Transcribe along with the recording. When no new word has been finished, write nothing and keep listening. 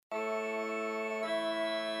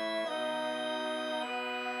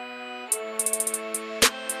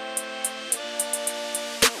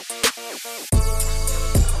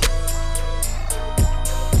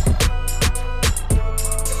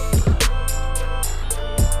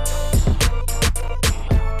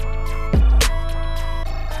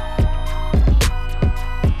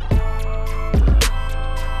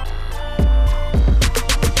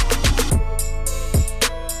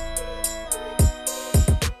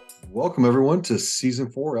Welcome, everyone, to Season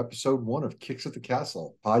 4, Episode 1 of Kicks at the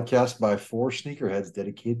Castle, podcast by four sneakerheads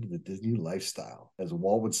dedicated to the Disney lifestyle. As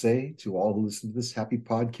Walt would say to all who listen to this happy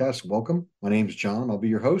podcast, welcome. My name's John. I'll be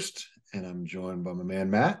your host, and I'm joined by my man,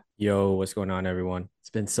 Matt. Yo, what's going on, everyone? It's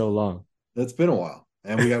been so long. It's been a while.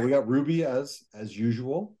 And we got Ruby as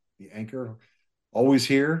usual, the anchor, always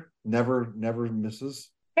here, never misses.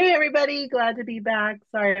 Hey, everybody. Glad to be back.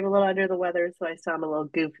 Sorry, I'm a little under the weather, so I sound a little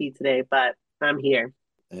goofy today, but I'm here.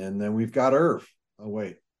 And then we've got Irv. Oh,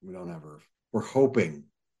 wait, we don't have Irv. We're hoping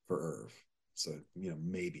for Irv. So,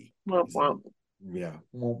 maybe. Womp womp. Yeah,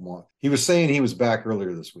 womp womp. He was saying he was back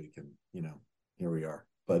earlier this week, and, here we are.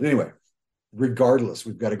 But anyway, regardless,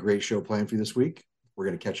 we've got a great show planned for you this week. We're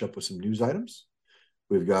going to catch up with some news items.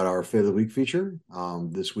 We've got our Fifth of the Week feature.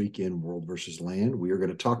 This week in World versus Land, we are going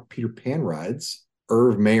to talk Peter Pan rides.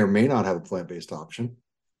 Irv may or may not have a plant-based option.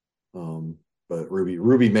 But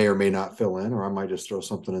Ruby may or may not fill in, or I might just throw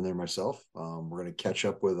something in there myself. We're going to catch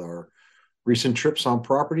up with our recent trips on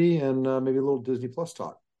property and maybe a little Disney Plus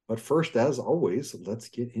talk. But first, as always, let's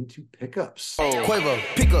get into pickups. Quavo,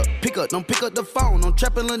 pick up, don't pick up the phone. Don't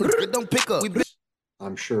don't pick up.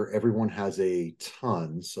 I'm sure everyone has a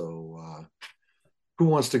ton, so who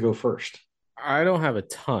wants to go first? I don't have a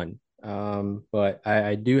ton, but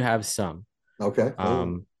I do have some. Okay.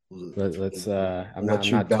 Let's. I'm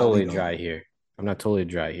not totally dry here. I'm not totally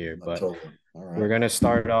dry here, but totally. All right. We're gonna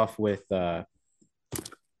start off with Fire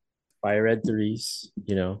Red 3s.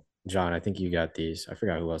 John, I think you got these. I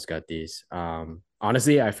forgot who else got these.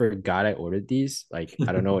 Honestly, I forgot I ordered these. Like,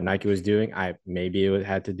 I don't know what Nike was doing. Maybe it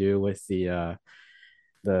had to do with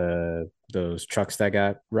those trucks that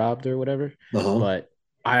got robbed or whatever. But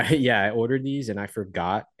I ordered these and I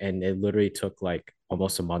forgot, and it literally took like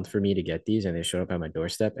almost a month for me to get these, and they showed up at my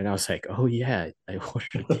doorstep, and I was like, oh yeah, I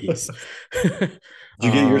ordered these. Did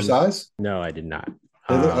you get your size? No, I did not.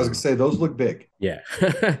 I was gonna say those look big. Yeah.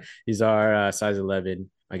 These are size 11.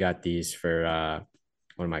 I got these for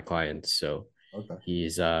one of my clients, so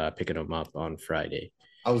he's picking them up on Friday.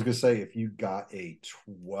 I was gonna say, if you got a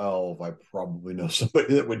 12, I probably know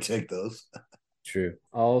somebody that would take those. True.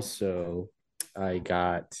 Also, I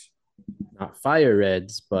got not Fire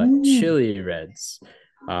Reds, but Chili Reds.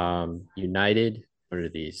 United. What are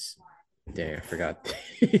these? Dang, I forgot.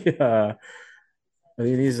 I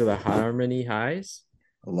think these are the Harmony Highs.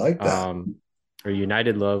 I like that. Or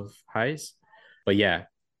United Love Highs. But yeah,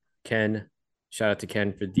 Ken, shout out to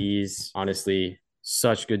Ken for these. Honestly,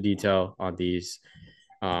 such good detail on these.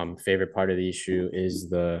 Favorite part of the shoe is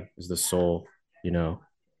the sole.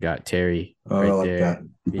 Got Terry right I like there.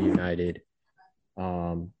 That. Be United.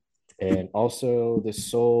 And also the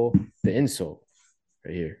sole, the insole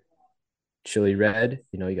right here. Chili Red.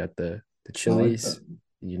 You got the Chili's,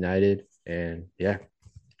 United, and yeah.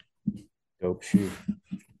 Dope shoe.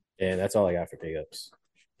 And that's all I got for pickups.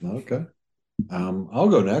 Okay. I'll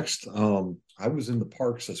go next. I was in the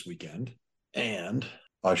parks this weekend, and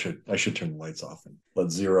I should turn the lights off and let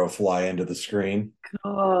Zero fly into the screen.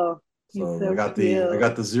 Oh, so I got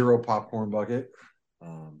the Zero popcorn bucket.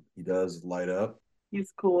 He does light up.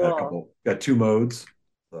 He's cool. Got two modes.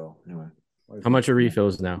 So anyway. How much are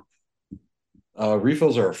refills now?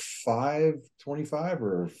 Refills are $5.25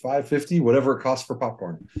 or $5.50, whatever it costs for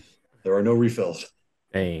popcorn. There are no refills.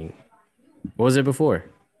 Dang. What was it before?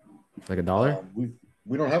 Like $1?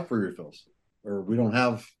 We don't have free refills, or we don't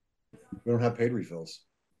have paid refills.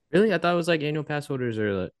 Really? I thought it was like annual pass holders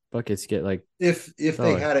or like buckets get like. If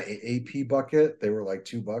they had an AP bucket, they were like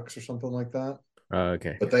 $2 or something like that.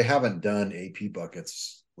 Okay. But they haven't done AP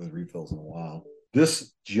buckets with refills in a while.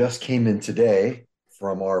 This just came in today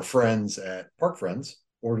from our friends at Park Friends.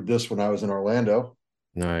 Ordered this when I was in Orlando.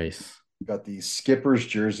 Nice. Got the Skipper's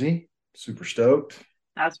jersey. Super stoked.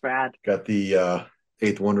 That's rad. Got the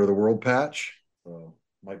Eighth Wonder of the World patch. So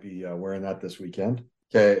might be wearing that this weekend.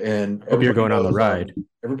 Okay, and hope you're going on the ride.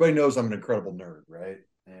 Everybody knows I'm an incredible nerd, right?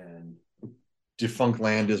 And Defunct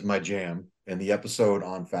Land is my jam. And the episode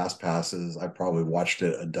on Fast Passes, I probably watched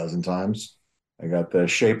it a dozen times. I got the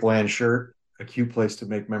Shapeland shirt, a cute place to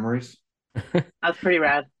make memories. That's pretty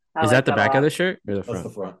rad. Is that the back of the shirt or the front? That's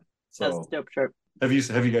the front. So, that's a dope shirt. Have you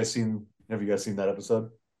guys seen that episode?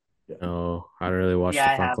 Yeah. No, I don't really watch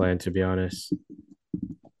Defunct Land, to be honest.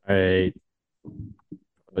 I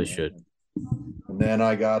probably should. And then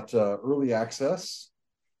I got early access.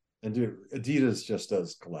 And dude, Adidas just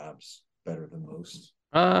does collabs better than most.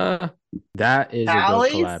 That is a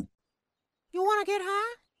dope collab. You want to get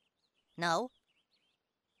high? No.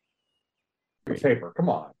 Paper, come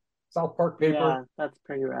on. South Park paper. Yeah, that's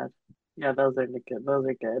pretty rad. Yeah, those are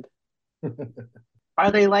good.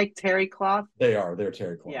 Are they like terry cloth? They are. They're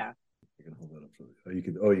terry cloth. Yeah. I can hold that up for you. Oh, you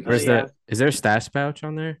can. Oh, you can. Where's yeah. is there a stash pouch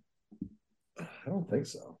on there? I don't think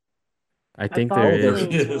so. I I think thought there Oh, there is.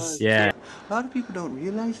 it there is. was. Yeah. A lot of people don't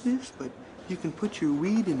realize this, but you can put your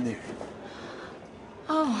weed in there.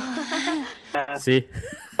 Yeah. See?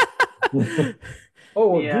 Oh,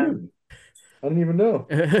 well, Yeah. dude, I didn't even know.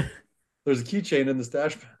 There's a keychain in the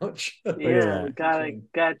stash pouch. Yeah, that.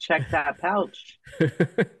 gotta check that pouch.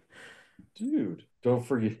 Dude, don't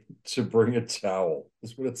forget to bring a towel.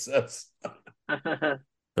 That's what it says.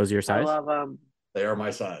 Those are your I size? love They are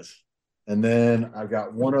my size. And then I've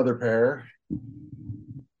got one other pair.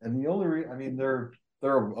 And the only I mean, they're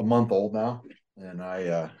a month old now. And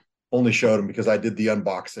I only showed them because I did the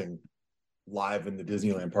unboxing live in the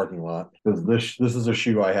Disneyland parking lot. Because this is a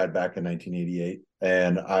shoe I had back in 1988.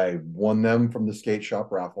 And I won them from the skate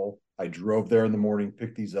shop raffle. I drove there in the morning,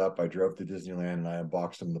 picked these up. I drove to Disneyland and I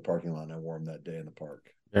unboxed them in the parking lot and I wore them that day in the park.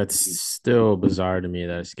 That's still bizarre to me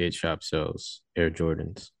that a skate shop sells Air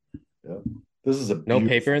Jordans. Yep. This is a No paper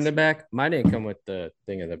beautiful in the shoe. back? Mine didn't come with the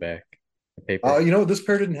thing in the back. The paper. You know, this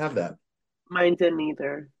pair didn't have that. mine didn't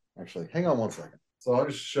either. Actually, hang on one second. So I'll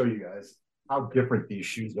just show you guys how different these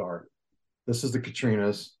shoes are. This is the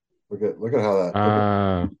Katrinas. Look at how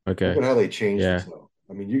that. Okay. Look at how they changed Yeah. the toe.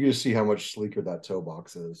 I mean, you can just see how much sleeker that toe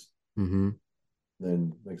box is. Mm-hmm.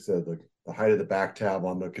 Then, like I said, the height of the back tab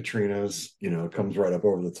on the Katrinas, comes right up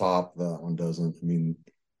over the top. That one doesn't. I mean,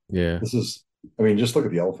 Yeah. Just look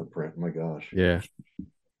at the elephant print. Oh my gosh. Yeah.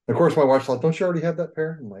 Of course, my wife's like, "Don't you already have that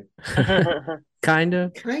pair?" I'm like,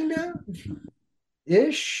 Kinda. "Kinda,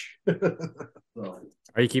 ish." So,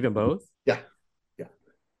 Are you keeping both? yeah,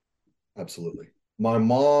 absolutely. My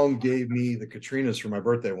mom gave me the Katrinas for my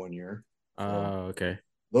birthday one year. Oh, okay.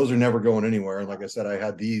 Those are never going anywhere. And like I said, I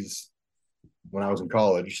had these when I was in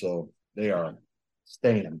college, so they are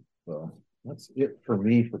staying. So that's it for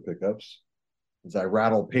me for pickups. As I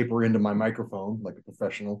rattle paper into my microphone like a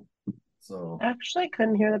professional. So Actually, I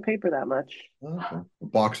couldn't hear the paper that much. okay. The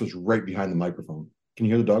box is right behind the microphone. Can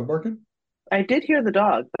you hear the dog barking? I did hear the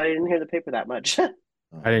dog, but I didn't hear the paper that much. I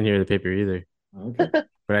didn't hear the paper either, Okay.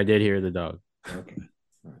 but I did hear the dog. Okay.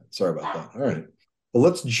 All right. Sorry about that. All right. Well,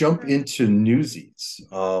 let's jump into Newsies.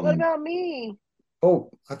 What about me? Oh,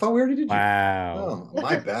 I thought we already did. Wow. Oh,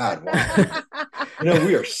 my bad. Wow.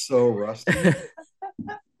 We are so rusty.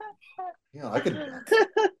 Yeah, I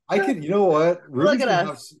could, you know what? Look at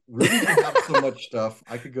us. Ruby can have so much stuff.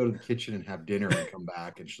 I could go to the kitchen and have dinner and come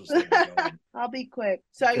back and she'll still be going. I'll be quick.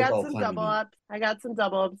 So I Take got all some the time you double need. ups. I got some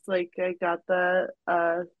double ups. Like I got the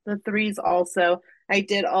threes also. I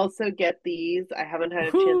did also get these. I haven't had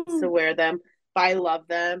a chance to wear them, but I love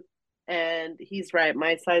them. And he's right.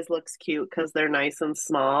 My size looks cute because they're nice and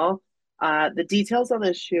small. The details on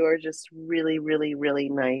this shoe are just really, really, really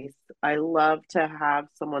nice. I love to have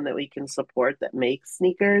someone that we can support that makes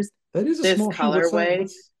sneakers. That is a This small shoe.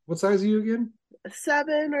 colorway. What size are you again?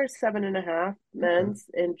 7 or 7.5 men's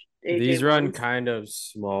and AJ These run ones. kind of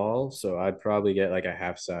small, so I'd probably get like a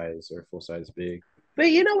half size or full size big. But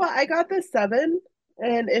you know what? I got the 7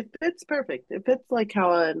 and it fits perfect. It fits like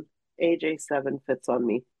how an AJ7 fits on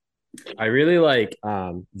me. I really like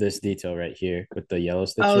this detail right here with the yellow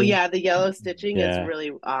stitching. Oh yeah, the yellow stitching Yeah. is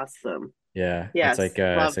really awesome. Yeah. Yes, It's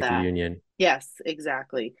like love a that. union. Yes,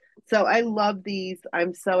 exactly. So I love these.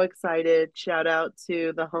 I'm so excited. Shout out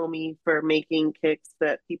to the homie for making kicks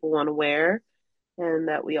that people want to wear and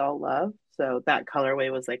that we all love. So that colorway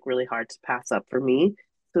was like really hard to pass up for me.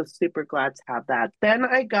 So super glad to have that. Then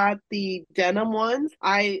I got the denim ones.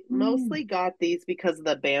 I mostly got these because of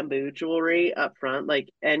the bamboo jewelry up front. Like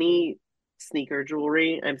any sneaker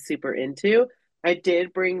jewelry, I'm super into. I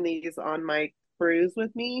did bring these on my cruise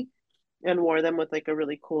with me and wore them with like a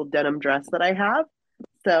really cool denim dress that I have.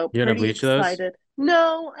 So You gonna pretty bleach those? excited.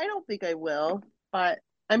 No, I don't think I will. But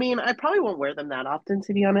I mean, I probably won't wear them that often,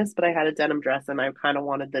 to be honest. But I had a denim dress, and I kind of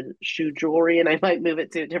wanted the shoe jewelry, and I might move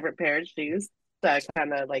it to a different pair of shoes. So I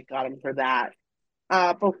kind of like got them for that.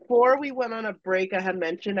 Before we went on a break, I had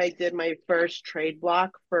mentioned I did my first trade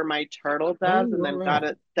block for my turtle doves, and then got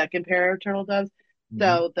a second pair of turtle doves.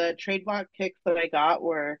 So the trade block kicks that I got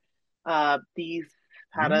were these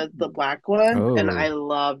Pata, the black one, and I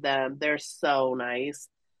love them. They're so nice.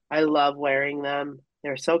 I love wearing them.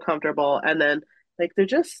 They're so comfortable, and then like they're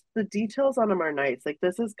just the details on them are nice. Like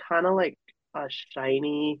this is kind of like a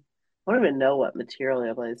shiny. I don't even know what material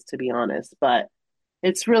it is, to be honest, but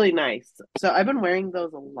it's really nice. So I've been wearing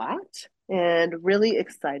those a lot and really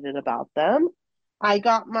excited about them. I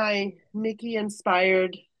got my Mickey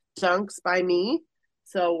inspired dunks by me.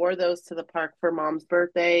 So wore those to the park for mom's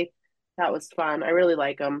birthday. That was fun. I really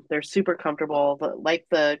like them. They're super comfortable. Like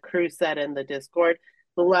the crew said in the Discord,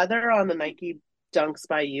 the leather on the Nike Dunks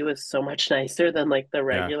by You is so much nicer than like the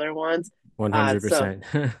Yeah, regular ones. So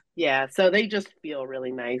 100%. yeah, so they just feel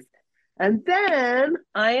really nice. And then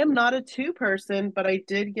I am not a two person, but I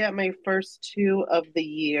did get my first two of the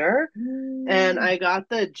year. And I got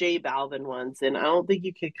the J Balvin ones, and I don't think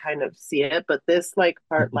you could kind of see it, but this like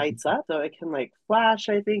part lights up, so it can like flash,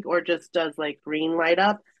 I think, or just does like green light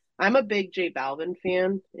up. I'm a big J Balvin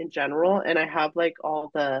fan in general, and I have like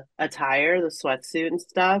all the attire, the sweatsuit and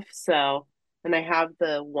stuff. So, and I have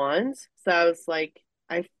the ones. So I was like,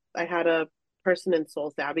 I had a person in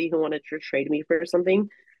Soul Savvy who wanted to trade me for something,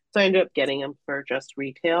 so I ended up getting them for just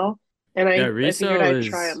retail, and Yeah, I figured resale I'd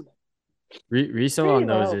try is them. resale Pretty on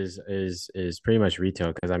those low, is pretty much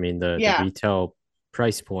retail because I mean the yeah. retail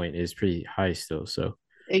price point is pretty high still. So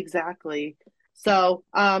Exactly. So,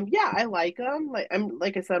 yeah, I like them.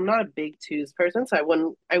 Like I said, I'm not a big twos person, so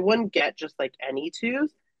I wouldn't get just like any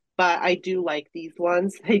twos, but I do like these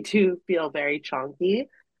ones. They do feel very chunky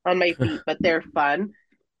on my feet, but they're fun.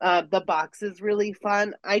 The box is really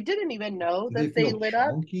fun. I didn't even know Do they that they feel lit up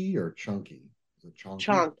chunky or chunky? Is it chunky?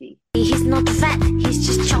 chunky. He's not fat, he's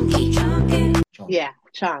just chunky. Chunky. Yeah,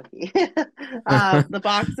 chunky. yeah, The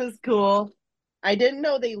box is cool. I didn't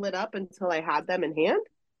know they lit up until I had them in hand.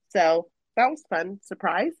 So that was fun,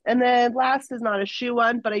 surprise. And then last is not a shoe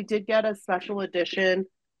one, but I did get a special edition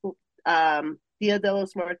Dia de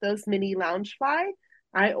los Muertos mini lounge fly.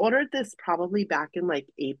 I ordered this probably back in like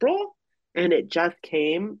April, and it just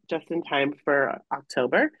came just in time for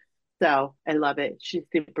October. So I love it. She's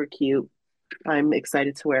super cute. I'm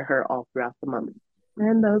excited to wear her all throughout the month.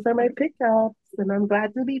 And those are my pickups. And I'm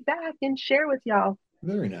glad to be back and share with y'all.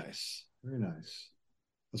 Very nice. Very nice.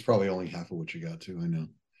 That's probably only half of what you got too, I know.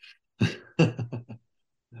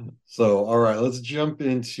 So, all right, let's jump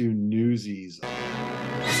into Newsies.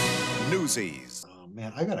 Newsies. Oh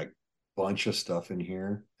man, I got a bunch of stuff in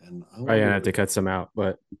here, and I I'm want gonna have to cut some out,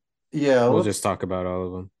 but yeah, we'll just talk about all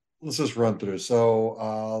of them. let's just run through.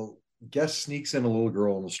 So, guest sneaks in a little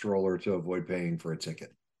girl in a stroller to avoid paying for a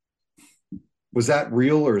ticket. Was that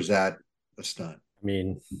real or is that a stunt? I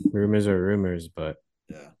mean, rumors are rumors, but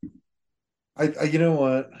Yeah. I you know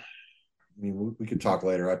what? I mean, we could talk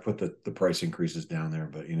later. I put the price increases down there,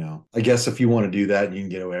 but I guess if you want to do that and you can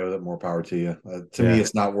get away with it, more power to you. To me, yeah,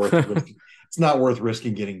 it's not worth it's not worth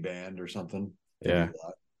risking getting banned or something to do yeah,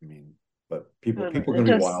 that. I mean, but I people don't know. people are It gonna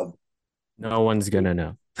be just, wild. no one's gonna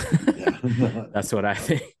know. Yeah. That's what I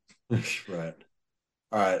think. Right.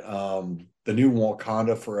 All right. The new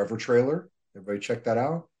Wakanda Forever trailer. Everybody check that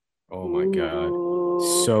out. Oh my God, ooh,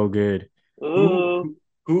 so good. Who ooh. who,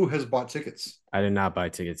 who has bought tickets? I did not buy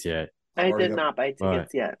tickets yet, I've I already did got not buy but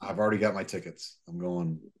tickets yet. I've already got my tickets. I'm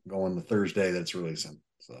going the Thursday that's releasing.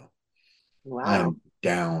 So I Wow. am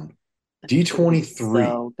down. It's gonna be D23.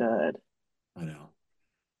 so good. I know.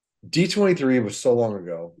 D23 was so long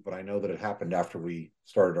ago, but I know that it happened after we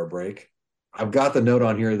started our break. I've got the note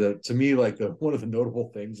on here that to me, like the one of the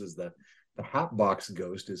notable things is that the Hatbox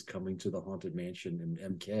Ghost is coming to the Haunted Mansion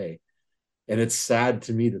in MK. And it's sad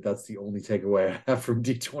to me that that's the only takeaway I have from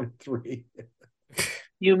D23.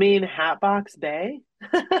 You mean Hatbox Bay?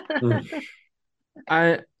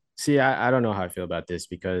 I see. I don't know how I feel about this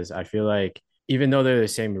because I feel like even though they're the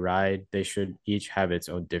same ride, they should each have its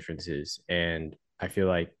own differences. And I feel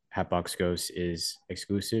like Hatbox Ghost is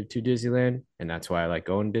exclusive to Disneyland, and that's why I like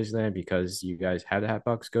going to Disneyland because you guys have the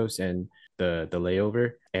Hatbox Ghost and the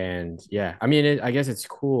layover. And yeah, I mean, I guess it's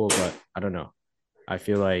cool, but I don't know. I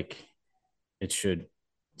feel like it should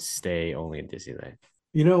stay only in Disneyland.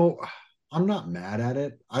 You know, I'm not mad at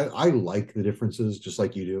it. I like the differences just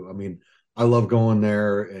like you do. I mean, I love going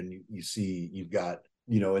there and you see you've got,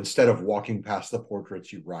 instead of walking past the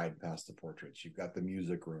portraits, you ride past the portraits. You've got the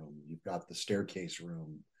music room, you've got the staircase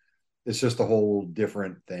room. It's just a whole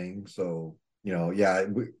different thing. So, yeah,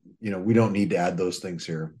 we don't need to add those things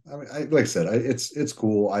here. I mean, like I said, it's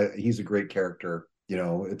cool. He's a great character.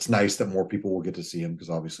 It's nice that more people will get to see him because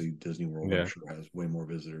obviously Disney World, Yeah. I'm sure, has way more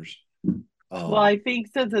visitors. Well, I think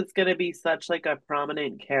since it's going to be such like a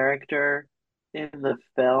prominent character in the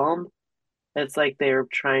film, it's like they're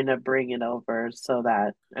trying to bring it over so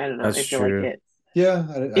that I don't know. I That's feel like true. it Yeah,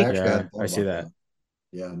 I actually Yeah, hadn't thought I see about that. that.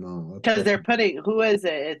 Yeah, no, because they're putting who is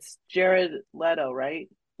it? It's Jared Leto, right?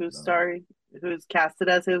 Who's no. starring? Who's casted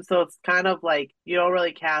as him? So it's kind of like you don't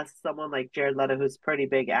really cast someone like Jared Leto, who's a pretty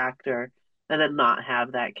big actor, and then not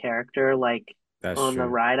have that character like That's on the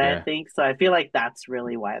true. ride. I Yeah, think so. I feel like that's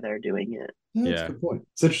really why they're doing it. Yeah, that's a yeah. good point.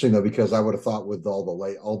 It's interesting though because I would have thought with all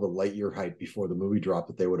the Lightyear hype before the movie dropped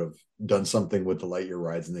that they would have done something with the Lightyear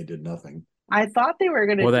rides and they did nothing. I thought they were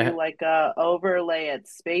gonna Well, do like a overlay at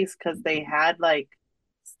space because they had like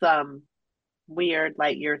some weird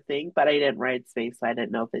Lightyear thing, but I didn't ride Space, so I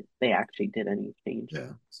didn't know if they actually did any change.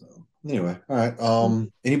 Yeah. So anyway, all right.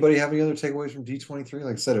 Anybody have any other takeaways from D23?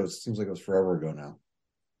 Like I said, seems like it was forever ago now.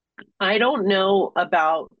 I don't know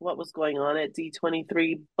about what was going on at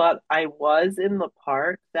D23, but I was in the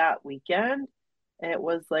park that weekend. It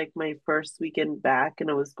was like my first weekend back, and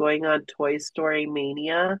it was going on Toy Story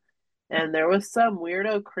Mania. And there was some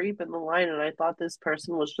weirdo creep in the line, and I thought this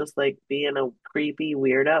person was just like being a creepy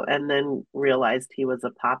weirdo, and then realized he was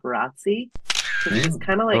a paparazzi. So he was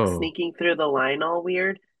kind of like Oh, sneaking through the line all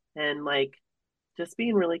weird and like just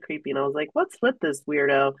being really creepy. And I was like, what's with this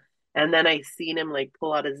weirdo? And then I seen him like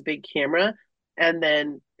pull out his big camera, and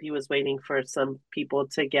then he was waiting for some people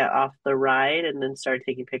to get off the ride and then start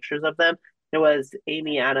taking pictures of them. It was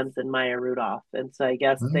Amy Adams and Maya Rudolph. And so I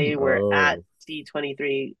guess they were at oh.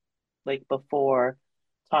 D23 like before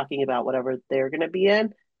talking about whatever they're going to be in.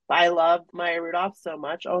 But I loved Maya Rudolph so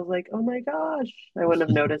much. I was like, oh my gosh, I wouldn't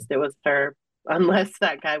have noticed it was her unless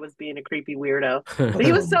that guy was being a creepy weirdo. But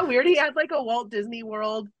he was so weird. He had like a Walt Disney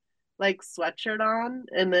World like sweatshirt on,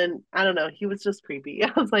 and then I don't know, he was just creepy.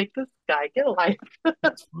 I was like, this guy, get a life.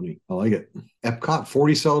 That's funny. I like it. Epcot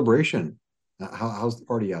 40 celebration. How's the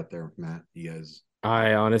party out there, Matt? You guys?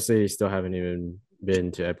 I honestly still haven't even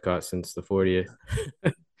been to Epcot since the 40th.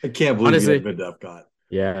 I can't believe Honestly, you haven't been to Epcot.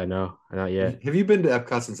 Yeah, no, not yet. Have you been to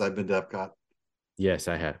Epcot since I've been to Epcot? Yes,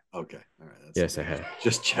 I have. Okay. All right. Yes, I have.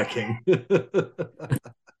 Just checking.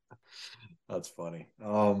 That's funny.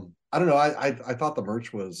 I don't know. I thought the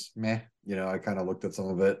merch was meh. You know, I kind of looked at some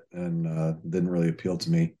of it and didn't really appeal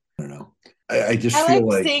to me. I don't know. I just feel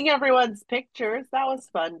like seeing everyone's pictures. That was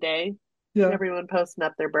fun day. Yeah. Everyone posting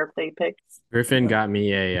up their birthday pics. Griffin got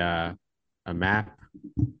me a map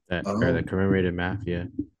or the commemorated map. Yeah.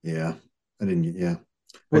 Yeah. I didn't. Yeah.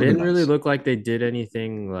 It didn't really look like they did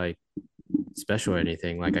anything like special or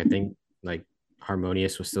anything. Like I think like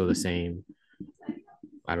Harmonious was still the same.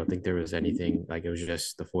 I don't think there was anything like it was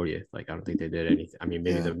just the 40th. Like I don't think they did anything. I mean,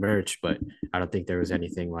 maybe the merch, but I don't think there was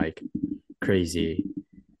anything like crazy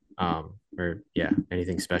or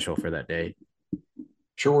anything special for that day.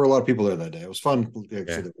 Sure were a lot of people there that day. It was fun. Like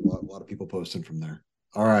I said, there were a lot of people posting from there.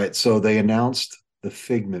 All right. So they announced the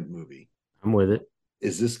Figment movie. I'm with it.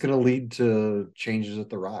 Is this going to lead to changes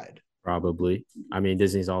at the ride? Probably. I mean,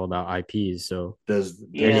 Disney's all about IPs, so does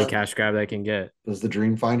any cash grab they can get. Does the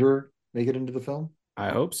Dreamfinder make it into the film? I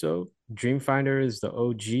hope so. Dreamfinder is the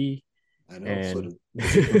OG. I know. And...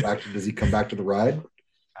 So does he come back to the ride?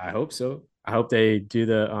 I hope so. I hope they do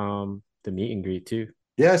the meet and greet too.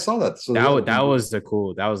 Yeah, I saw that. So that was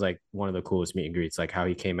like one of the coolest meet and greets, like how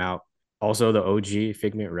he came out. Also, the OG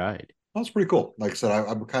Figment ride. That's pretty cool. Like I said,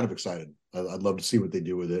 I'm kind of excited. I'd love to see what they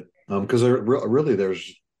do with it. Because really,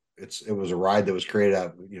 it was a ride that was created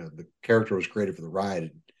out. You know, the character was created for the ride.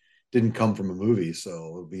 It didn't come from a movie, so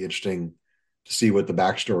it'll be interesting to see what the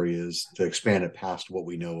backstory is to expand it past what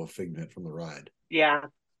we know of Figment from the ride. Yeah,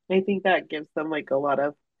 I think that gives them like a lot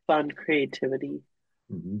of fun creativity.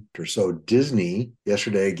 Mm-hmm. So Disney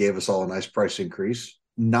yesterday gave us all a nice price increase.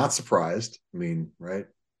 Not surprised. I mean, right?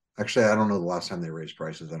 Actually, I don't know the last time they raised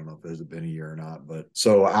prices. I don't know if it's been a year or not. But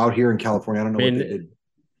so out here in California, I don't know what they did.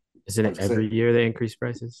 Isn't it every year they increase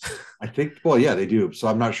prices? I think. Well, yeah, they do. So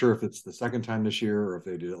I'm not sure if it's the second time this year or if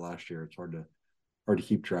they did it last year. It's hard to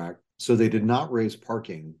keep track. So they did not raise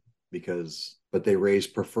parking but they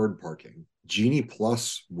raised preferred parking. Genie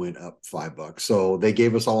Plus went up $5. So they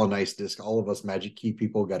gave us all a nice discount. All of us Magic Key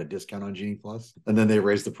people got a discount on Genie Plus, and then they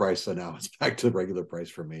raised the price. So now it's back to the regular price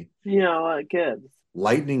for me. Yeah, good.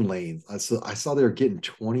 Lightning lanes. I saw they were getting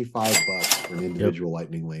 $25 for an individual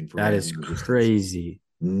lightning lane. That is crazy.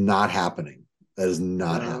 Not happening. That is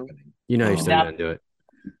not happening. You know, you're still gonna do it.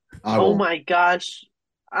 Oh my gosh.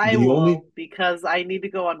 I will because I need to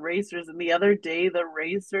go on Racers. And the other day, the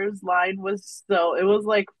Racers line it was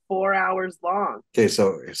like 4 hours long. Okay,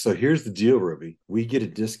 so here's the deal, Ruby. We get a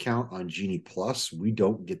discount on Genie Plus. We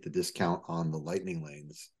don't get the discount on the Lightning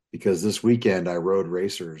lanes because this weekend I rode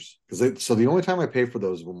Racers. So the only time I pay for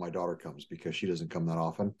those is when my daughter comes because she doesn't come that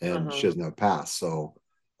often and she doesn't have a pass. So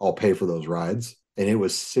I'll pay for those rides. And it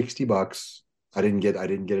was $60. I didn't get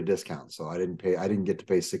a discount, so I didn't get to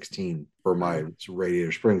pay 16 for my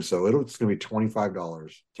Radiator Springs. So it's going to be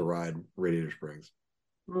 $25 to ride Radiator Springs.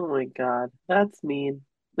 Oh my God, that's mean.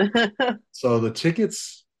 So the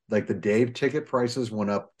tickets, like the Dave ticket prices went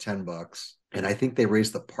up $10, and I think they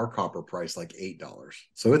raised the park hopper price like $8.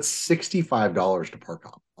 So it's $65 to park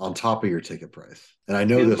hop on top of your ticket price. And I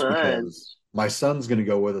know this because my son's going to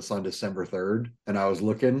go with us on December 3rd. And I was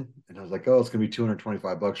looking and I was like, oh, it's going to be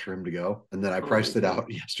 $225 for him to go. And then I priced it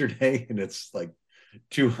out yesterday and it's like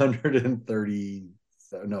 230.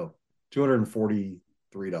 No, $243.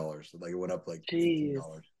 Like it went up like Jeez.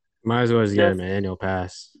 $15. Might as well just get an annual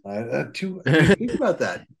pass. Think about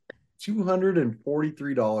that.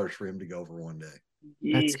 $243 for him to go for one day.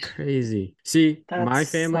 That's Yeesh. crazy. See, That's my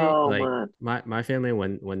family, so like much. my family,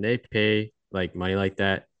 when they pay like money like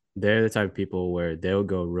that, they're the type of people where they'll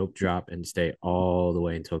go rope drop and stay all the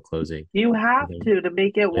way until closing. You have And to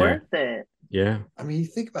make it Yeah. worth it. Yeah. I mean, you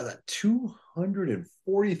think about that,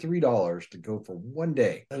 $243 to go for one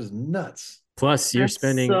day. That is nuts. Plus, you're That's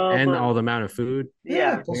spending so and much. all the amount of food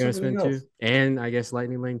Yeah. plus you're gonna everything spend else. too, and I guess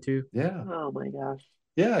Lightning Lane too. Yeah, Oh my gosh.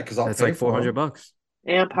 yeah, because I'll That's pay like for them. $400.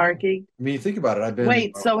 And parking. I mean, you think about it. I've been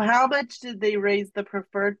Wait, so how much did they raise the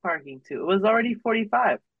preferred parking to? It was already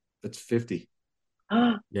 45. it's 50.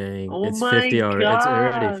 Oh Dang, my it's 50 already. It's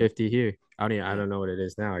already gosh. 50 here. I don't know what it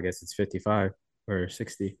is now. I guess it's 55 or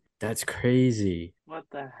 60. That's crazy. What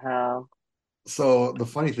the hell? So the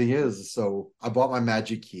funny thing is, so I bought my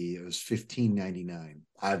Magic Key. It was $15.99.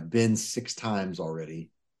 I've been 6 times already.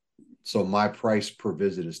 So my price per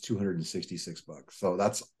visit is $266. So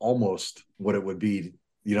that's almost what it would be.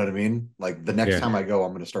 You know what I mean? Like the next Yeah. time I go,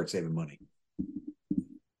 I'm going to start saving money.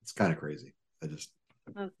 It's kind of crazy. That's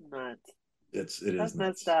nuts. It is That's nuts.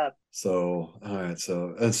 messed up. So all right,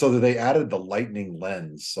 so they added the lightning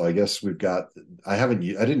lens. So I guess we've got. I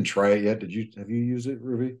didn't try it yet. Have you used it,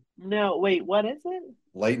 Ruby? No, wait, what is it?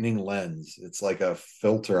 Lightning lens. It's like a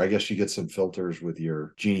filter. I guess you get some filters with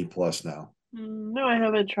your Genie Plus now. No, I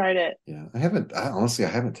haven't tried it. Yeah, honestly I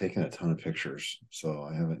haven't taken a ton of pictures, so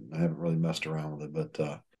I haven't really messed around with it. But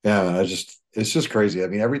yeah, it's just crazy. I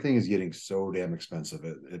mean, everything is getting so damn expensive.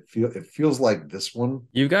 It feels like this one.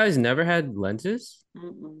 You guys never had lenses?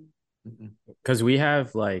 Mm-mm. Because we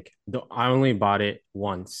have like I only bought it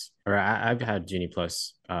once, or I've had Genie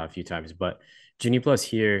Plus a few times, but Genie Plus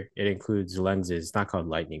here it includes lenses. It's not called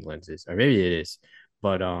Lightning lenses, or maybe it is,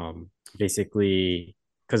 but basically,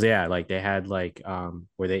 because yeah, like they had like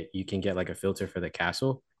where you can get like a filter for the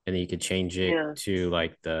castle, and then you could change it Yeah. to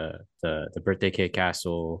like the birthday cake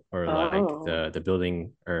castle, or like Oh. the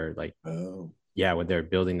building, or like Oh, yeah, when they're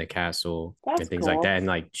building the castle That's and things like cool. that, and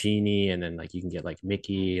like Genie, and then like you can get like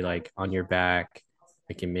Mickey like on your back,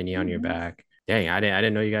 Mickey and Minnie on your back. Dang, I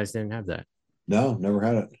didn't know you guys didn't have that. no, never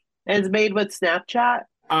had it. It's made with Snapchat.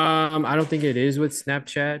 I don't think it is with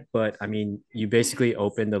Snapchat, but I mean, you basically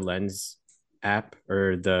open the Lens app,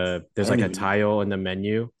 or there's I don't like a even- tile in the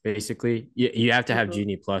menu. Basically, you have to have Mhm.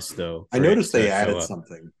 Genie Plus though. I for it noticed they to show added up.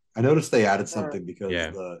 something. I noticed they added something because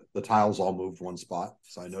Yeah. the tiles all moved one spot.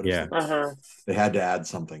 So I noticed Yeah. Uh-huh. they had to add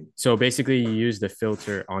something. So basically, you use the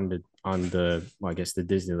filter on the well, I guess the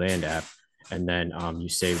Disneyland app, and then you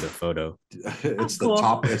save the photo. It's the Cool.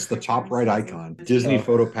 top right icon. Disney Oh.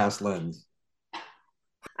 Photo Pass lens.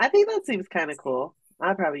 I think that seems kind of cool.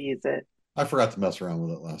 I'll probably use it. I forgot to mess around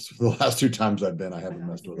with it the last 2 times I've been. I haven't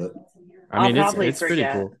messed with it. I mean, I'll probably it's pretty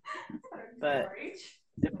forget. cool. But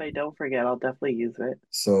if I don't forget, I'll definitely use it.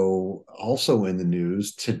 So also in the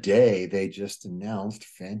news today, they just announced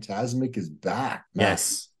Fantasmic is back. Matt,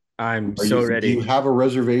 Yes, I'm do so you ready. have a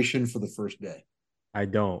reservation for the first day? I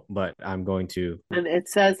don't, but I'm going to. And it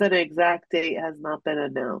says an exact date has not been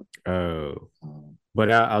announced. Oh, Um, but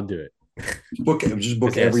I'll do it. just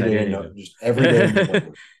book Yes, every I day. need No, to. just every day.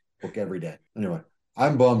 Book every day. Anyway,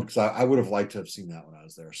 I'm bummed because I would have liked to have seen that when I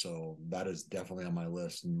was there. So that is definitely on my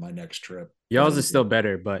list and my next trip. Y'all's is still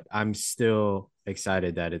better, but I'm still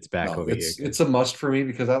excited that it's back No, over here. it's a must for me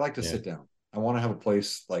because I like to Yeah. sit down. I want to have a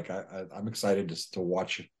place like I'm excited to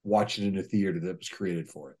watch it in a theater that was created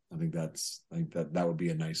for it. I think that would be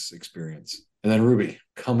a nice experience. And then Ruby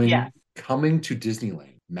coming to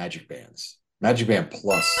Disneyland, Magic Bands, Magic Band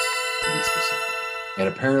Plus to be specific. And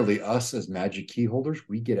apparently, us as Magic Key holders,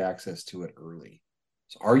 we get access to it early.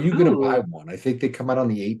 So, are you going to buy one? I think they come out on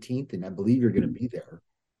the 18th, and I believe you're going to be there.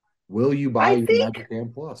 Will you buy your Magic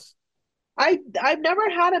Band Plus? I've never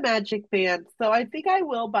had a Magic Band, so I think I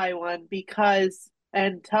will buy one because,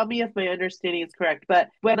 and tell me if my understanding is correct, but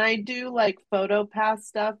when I do like photo pass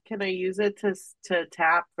stuff, can I use it to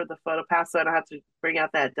tap for the photo pass so I don't have to bring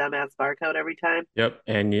out that dumbass barcode every time? Yep,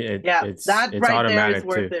 and it's that it's right automatic there is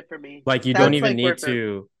worth too. it for me. Like you That's don't even like need worth it.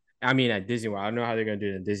 to. I mean, at Disney World, I don't know how they're gonna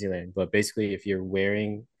do it in Disneyland, but basically, if you're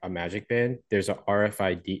wearing a Magic Band, there's a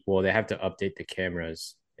RFID. Well, they have to update the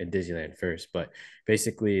cameras in Disneyland first, but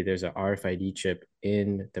basically, there's a RFID chip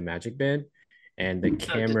in the Magic Band, and the So it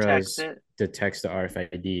cameras detects detects the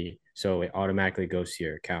RFID, so it automatically goes to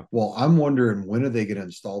your account. Well, I'm wondering when are they going to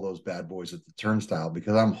install those bad boys at the turnstile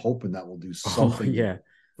because I'm hoping that will do something yeah,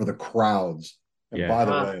 for the crowds. And Yeah. by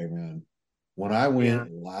the way, man, When I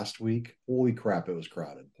went last week, holy crap, it was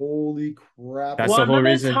crowded. Holy crap. That's the One whole of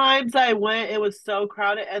the reason. times I went, it was so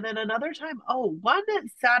crowded. And then another time, one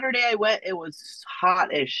Saturday I went, it was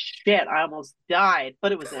hot as shit. I almost died,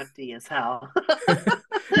 but it was empty as hell.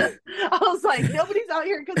 I was like, nobody's out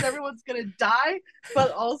here because everyone's going to die.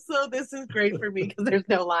 But also, this is great for me because there's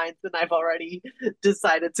no lines and I've already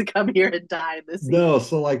decided to come here and die in this No,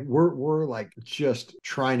 so like we're like just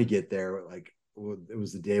trying to get there. Like it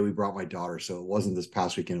was the day we brought my daughter, so it wasn't this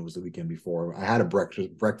past weekend, it was the weekend before. I had a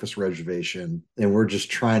breakfast reservation and we're just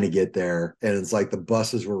trying to get there, and it's like the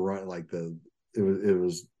buses were running, like it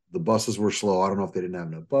was the buses were slow. I don't know if they didn't have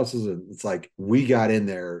enough buses, and it's like we got in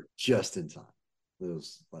there just in time. It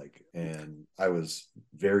was like, and I was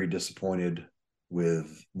very disappointed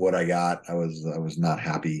with what I got. I was not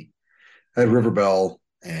happy. I had River Bell,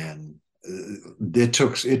 and it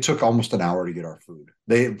took almost an hour to get our food.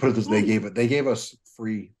 They put it this, they gave us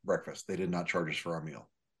free breakfast. They did not charge us for our meal.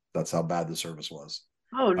 That's how bad the service was.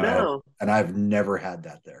 Oh no! And I've never had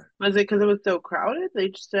that there. Was it because it was so crowded? They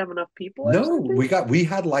just didn't have enough people? Or No, something? we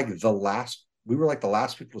had like we were like the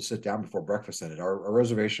last people to sit down before breakfast ended. Our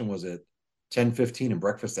reservation was at 10:15 and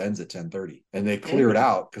breakfast ends at 10:30, and they clear it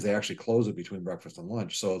out because they actually close it between breakfast and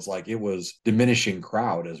lunch. So it's like it was diminishing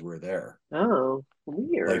crowd as we're there. Oh,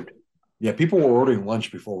 weird. Like, yeah, people were ordering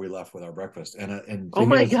lunch before we left with our breakfast, and Oh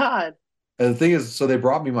my God. And the thing is, so they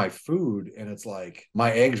brought me my food, and it's like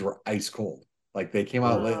my eggs were ice cold. Like they came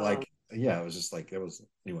out late. Like, yeah, it was just like it was.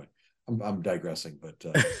 Anyway, I'm digressing, but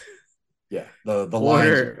yeah, the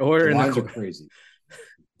lines are crazy.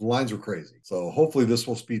 The lines were crazy. So hopefully this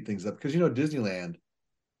will speed things up, because Disneyland,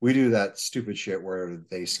 we do that stupid shit where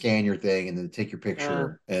they scan your thing and then take your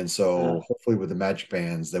picture. And so hopefully with the Magic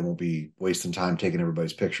Bands, they won't be wasting time taking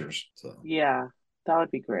everybody's pictures. So yeah, that would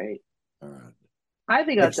be great. All right. I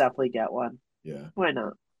think I'll definitely get one. Yeah. Why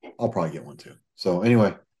not? I'll probably get one too. So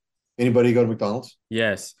anyway, anybody go to McDonald's?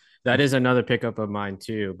 Yes, that is another pickup of mine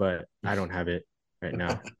too, but I don't have it right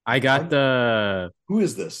now. I got the. Who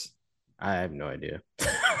is this? I have no idea.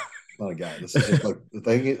 Not a guy. This is just like the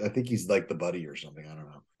thing. I think he's like the buddy or something. I don't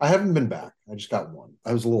know. I haven't been back. I just got one.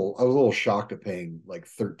 I was a little shocked at paying like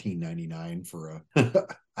 $13.99 for a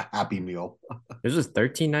Happy Meal. This was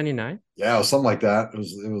 $13.99. Yeah, it was something like that.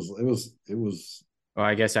 It was. Oh,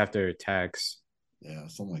 I guess after tax. Yeah,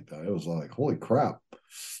 something like that. It was like, holy crap.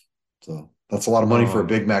 So that's a lot of money for a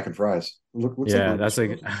Big Mac and fries. Looks yeah, that's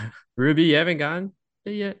like Ruby. You haven't gone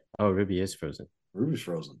yet? Oh, Ruby is frozen. Ruby's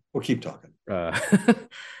frozen. We'll keep talking.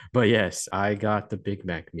 But yes, I got the Big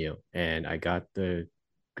Mac meal, and I got the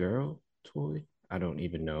girl toy. I don't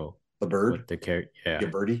even know the bird. What the character? Yeah,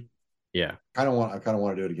 birdie. Yeah, I kind of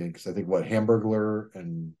want to do it again, because I think Hamburglar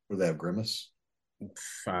and what do they have? Grimace.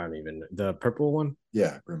 I don't even know. The purple one.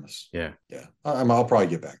 Yeah, Grimace. Yeah. I'll probably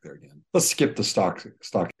get back there again. Let's skip the stock.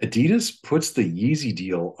 Adidas puts the Yeezy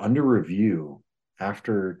deal under review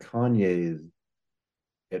after Kanye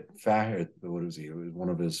what was he? It was one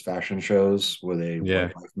of his fashion shows with a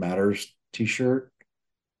Life Matters t-shirt.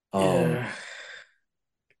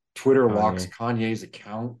 Twitter locks Kanye's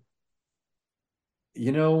account.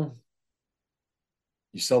 You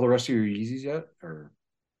sell the rest of your Yeezys yet? Or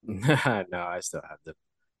no, I still have them.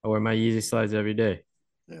 I wear my Yeezy slides every day.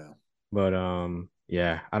 Yeah. But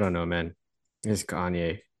yeah, I don't know, man. It's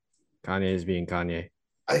Kanye. Kanye is being Kanye.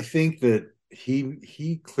 I think that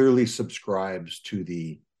he clearly subscribes to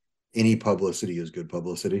the any publicity is good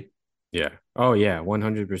publicity. Yeah. Oh yeah,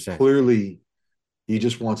 100%. Clearly, he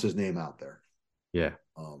just wants his name out there. Yeah.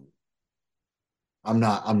 I'm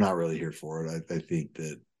not really here for it. I think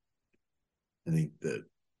that.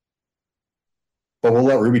 But we'll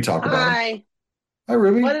let Ruby talk about it. Hi,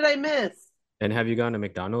 Ruby. What did I miss? And have you gone to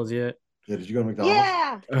McDonald's yet? Yeah, did you go to McDonald's?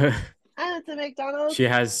 Yeah. I went to McDonald's. She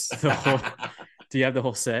has the whole. Do you have the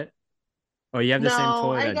whole set? Oh, you have the same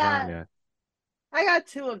toy that John got. I got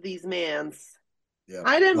two of these mans. Yeah.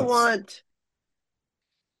 I didn't want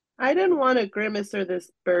a Grimace or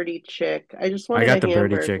this birdie chick. I just wanted a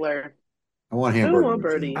Hamburglar. I want Hamburglar. I don't want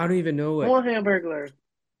birdie. I don't even know what. I want Hamburglar.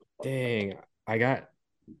 Dang, I got.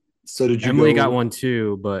 So did you? Emily got one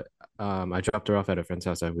too, but I dropped her off at a friend's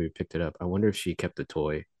house after we picked it up. I wonder if she kept the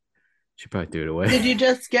toy. She probably threw it away. Did you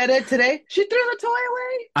just get it today? She threw the toy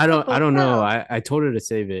away? I don't know. I told her to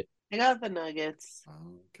save it. I got the nuggets.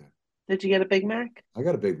 Oh, okay. Did you get a Big Mac? I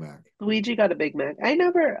got a Big Mac. Luigi got a Big Mac. I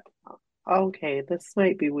never. Okay, this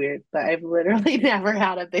might be weird, but I've literally never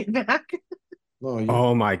had a Big Mac. No,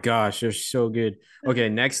 oh my gosh, they're so good. Okay,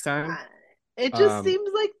 next time. It just seems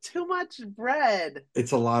like too much bread.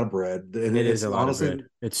 It's a lot of bread. And it is a lot of bread.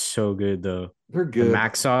 It's so good though. They're good. The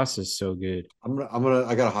Mac sauce is so good. I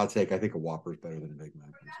got a hot take. I think a Whopper is better than a Big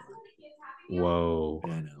Mac. Whoa.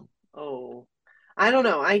 I know. Oh, I don't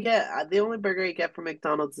know. I get the only burger I get from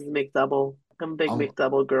McDonald's is McDouble. I'm a big I'm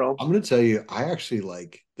McDouble girl. I'm gonna tell you, I actually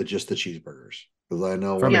like just the cheeseburgers because I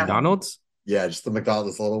know From Yeah. McDonald's? yeah, just the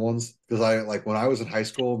McDonald's little ones. Because I like when I was in high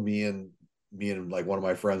school, me and like one of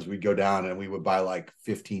my friends, we'd go down and we would buy like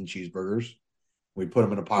 15 cheeseburgers. We'd put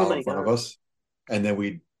them in a pile Oh my in front of God. us, and then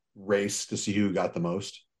we'd race to see who got the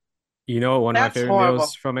most. You know what one of my That's favorite horrible.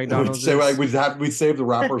 meals from And we'd McDonald's say like is? we'd save the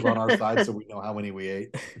wrappers on our side so we know how many we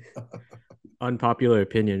ate. Unpopular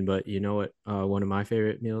opinion, but you know what one of my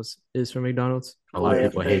favorite meals is from McDonald's? A lot of Filet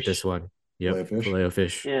of people hate fish. this one. Filet Yep, of fish? filet of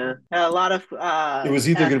fish. Yeah, a lot of It was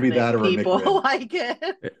either gonna be that or a people McRib. like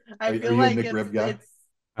it. I Are feel you a like McRib guy? it's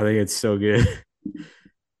I think it's so good.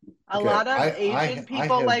 a Okay, lot of I Asian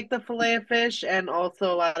people have like the filet of fish, and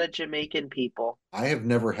also a lot of Jamaican people. I have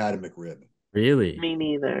never had a McRib. Really? Me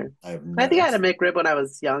neither. I have I think I had a never, McRib when I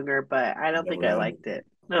was younger, but I don't think never I had a liked McRib. it.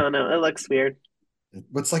 No, it looks weird.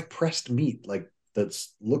 It's like pressed meat, like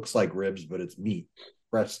that's looks like ribs, but it's meat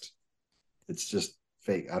pressed. It's just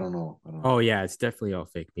fake. I don't know. Oh yeah, it's definitely all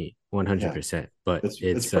fake meat, 100%. But It's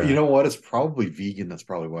you know what? It's probably vegan. That's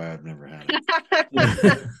probably why I've never had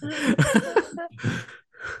it.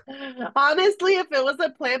 Honestly, if it was a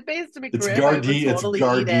plant-based It's McRib, I would Gardein. It's totally eat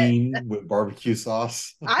it. Gardein with barbecue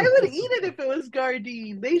sauce. I would eat it if it was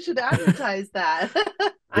Gardein. They should advertise that.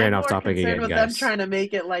 Getting I'm off more topic concerned again, with guys. them trying to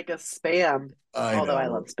make it like a spam. Although I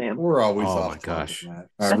love spam. We're always Oh off my topic, gosh. Matt.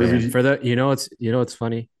 Man, Ruby, for the what's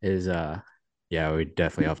funny is yeah, we're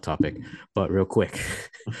definitely off topic. But real quick,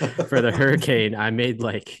 for the hurricane, I made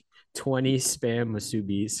like 20 spam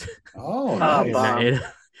masubis. oh, Oh, nice. bomb.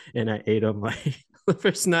 And I ate them like the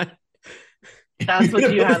first night. That's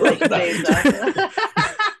what you had like saved up.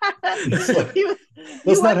 It's like, You- That's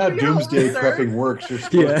you not went how through your doomsday reserve. prepping works. You're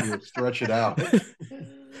supposed to stretch it out.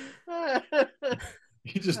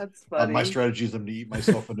 You just That's funny. my strategy is I'm to eat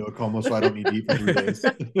myself into a coma so I don't need to eat for 3 days.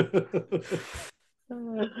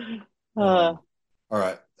 All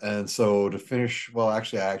right. And so to finish, well,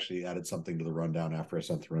 actually, I actually added something to the rundown after I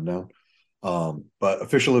sent the rundown. But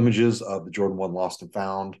official images of the Jordan 1 Lost and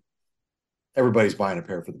Found. Everybody's buying a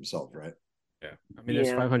pair for themselves, right? Yeah. I mean, there's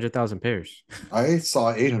Yeah. 500,000 pairs. I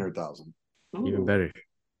saw 800,000. Even better.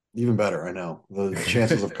 Even better, I know. The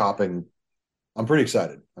chances of copping, I'm pretty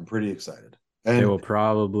excited. And They will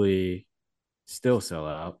probably still sell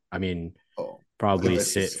out. I mean, probably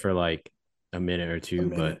it's- sit for like a minute or a two,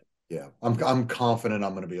 minute. Yeah, I'm confident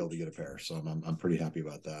I'm going to be able to get a pair, so I'm pretty happy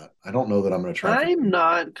about that. I don't know that I'm going to try. I'm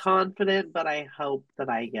not confident, but I hope that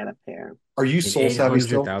I get a pair. Are you soul savvy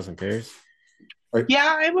still? 800,000 pairs.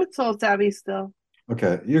 Yeah, I'm with Soul Savvy still.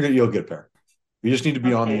 Okay, you'll get a pair. We just need to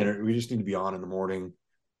be on the Okay. internet. We just need to be on in the morning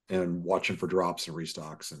and watching for drops and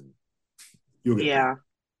restocks, and you'll get a pair. Yeah.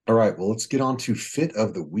 All right, well, let's get on to fit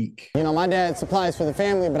of the week. You know, my dad supplies for the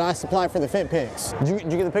family, but I supply for the fit pics. Did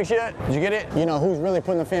you get the picture yet? Did you get it? You know, who's really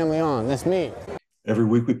putting the family on? That's me. Every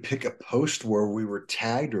week we pick a post where we were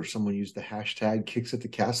tagged or someone used the hashtag Kicks at the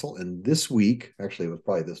Castle. And this week, actually, it was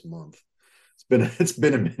probably this month. It's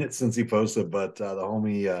been a minute since he posted, but the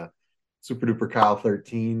homie Super Duper Kyle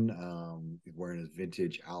 13 wearing his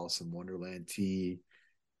vintage Alice in Wonderland tee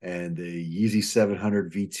and the Yeezy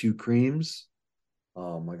 700 V2 creams.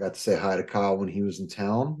 I got to say hi to Kyle when he was in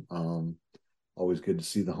town. Always good to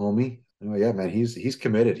see the homie. Anyway, yeah, man, he's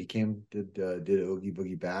committed. He came, did Oogie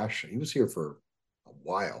Boogie Bash. He was here for a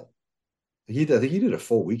while. I think he did a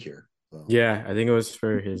full week here. So. Yeah, I think it was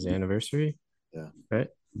for his anniversary. Yeah. Right?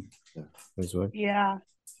 Yeah. That's what. Yeah.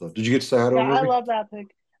 So did you get to say hi to him? Yeah, I Ruby? love that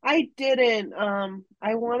pic. I didn't.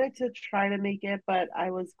 I wanted to try to make it, but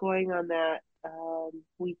I was going on that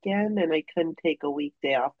weekend and I couldn't take a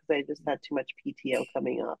weekday off because I just had too much PTO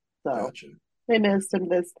coming up. So Gotcha. I missed him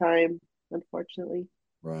this time, unfortunately.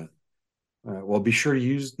 Right. All right. Well, be sure to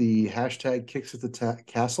use the hashtag Kicks at the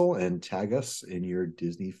Castle and tag us in your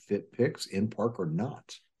Disney Fit picks, in park or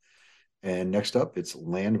not. And next up, it's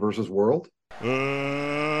Land versus World.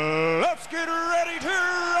 Let's get ready to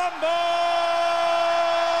rumble!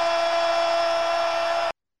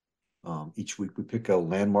 Each week we pick a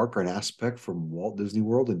landmark or an aspect from Walt Disney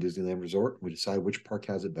World and Disneyland Resort. We decide which park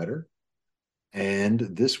has it better. And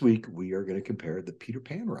this week we are going to compare the Peter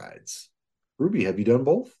Pan rides. Ruby, have you done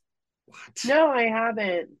both? What? No, I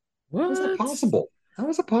haven't. How is that possible? How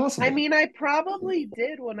is it possible? I mean, I probably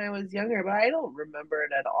did when I was younger, but I don't remember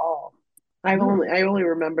it at all. I Hmm. only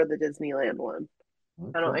remember the Disneyland one.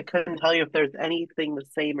 I Okay. couldn't tell you if there's anything the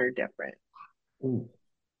same or different. Ooh.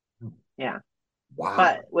 Yeah. Wow.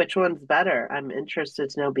 But which one's better? I'm interested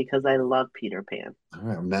to know because I love Peter Pan. All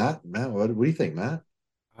right, Matt, what do you think, Matt?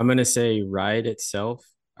 I'm gonna say ride itself.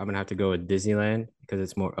 I'm gonna have to go with Disneyland because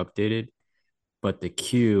it's more updated. but the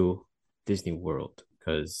queue, Disney World,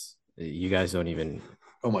 because you guys don't even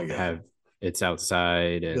Oh my God. have it's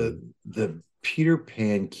outside and The Peter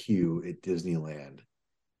Pan queue at Disneyland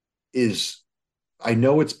is, I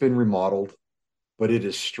know it's been remodeled, but it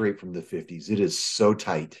is straight from the 50s. It is so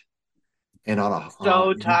tight. And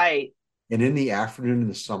So tight. And in the afternoon in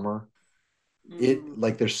the summer, it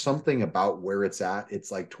like there's something about where it's at.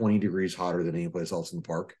 It's like 20 degrees hotter than any place else in the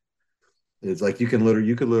park. It's like you could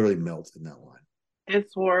literally melt in that line.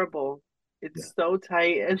 It's horrible. It's so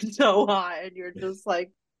tight and so hot, and you're just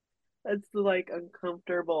like, it's like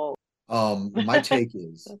uncomfortable. My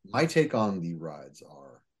take on the rides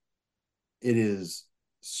are, it is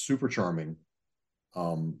super charming.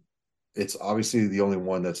 It's obviously the only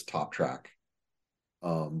one that's top track.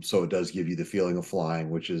 So it does give you the feeling of flying,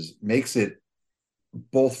 which makes it,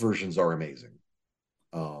 both versions are amazing.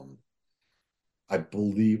 I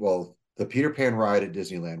believe, well, the Peter Pan ride at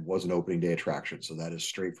Disneyland was an opening day attraction, so that is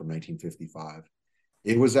straight from 1955.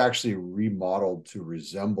 It was actually remodeled to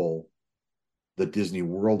resemble the Disney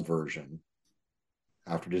World version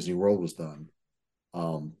after Disney World was done.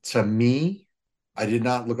 To me, I did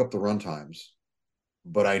not look up the run times,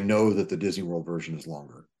 but I know that the Disney World version is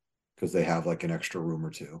longer because they have like an extra room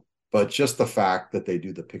or two. But just the fact that they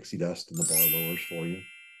do the pixie dust and the bar lowers for you,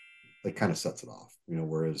 like, kind of sets it off,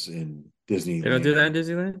 whereas in Disney, they don't do that in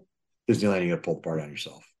Disneyland. Disneyland, you got to pull the bar down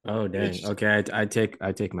yourself. Oh dang! Okay, I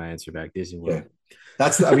take my answer back. Disney World. Yeah.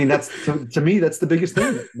 That's to me, that's the biggest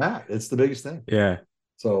thing, Matt. It's the biggest thing. Yeah.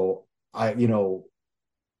 So I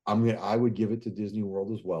would give it to Disney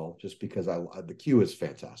World as well, just because the queue is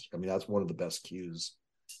fantastic. I mean, that's one of the best queues.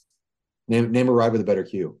 Name a ride with a better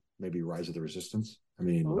queue. Maybe Rise of the Resistance. I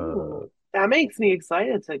mean, that makes me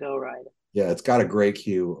excited to go ride. Yeah, it's got a great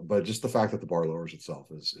queue, but just the fact that the bar lowers itself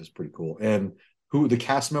is pretty cool. And the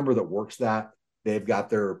cast member that works that, they've got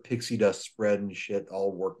their pixie dust spread and shit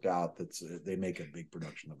all worked out. They make a big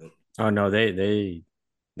production of it. Oh no, they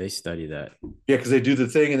study that. Yeah, because they do the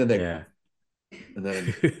thing and then and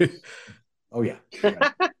then oh yeah.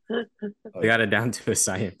 They got it down to a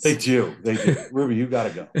science. They do. Ruby, you gotta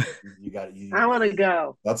go. I want to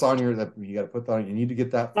go. That's on you got to put that on. You need to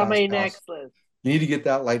get that on my next list. You need to get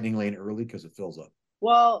that lightning lane early because it fills up.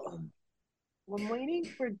 Well, I'm waiting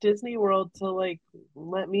for Disney World to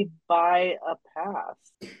let me buy a pass.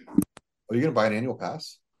 Are you gonna buy an annual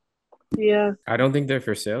pass? Yeah. I don't think they're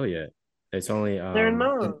for sale yet. It's only they're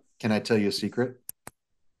not. Can I tell you a secret?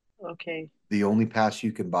 Okay. The only pass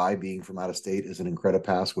you can buy being from out of state is an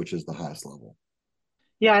Incredipass, which is the highest level.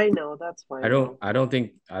 Yeah, I know. That's fine. I don't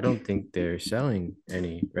think they're selling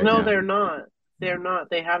any right now. No, they're not. They're not.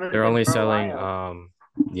 They haven't. They're only selling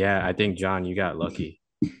yeah, I think John, you got lucky.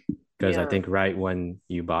 Because I think right when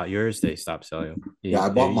you bought yours, they stopped selling them. I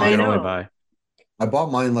bought mine. I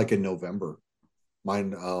bought mine like in November.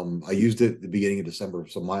 Mine, I used it at the beginning of December,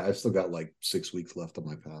 so I've still got like 6 weeks left on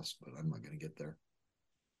my pass, but I'm not going to get there.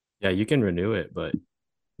 Yeah, you can renew it, but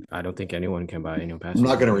I don't think anyone can buy annual pass. I'm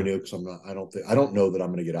not going to renew because I don't know that I'm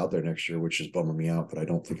going to get out there next year, which is bumming me out. But I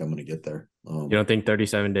don't think I'm going to get there. You don't think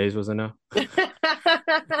 37 days was enough?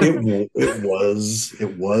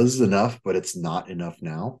 It was enough, but it's not enough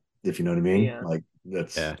now. If you know what I mean. Yeah. Like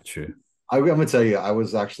that's true. I'm going to tell you, I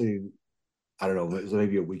was actually, I don't know, it was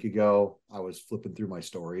maybe a week ago. I was flipping through my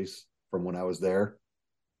stories from when I was there.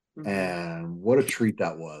 Mm-hmm. And what a treat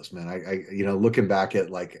that was, man. I looking back at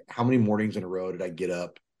like how many mornings in a row did I get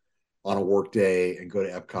up on a work day and go to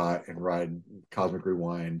Epcot and ride Cosmic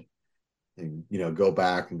Rewind and, go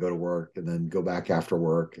back and go to work and then go back after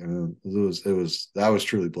work. And I was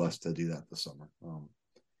truly blessed to do that this summer.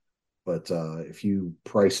 But if you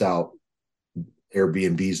price out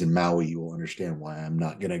Airbnbs in Maui, you will understand why I'm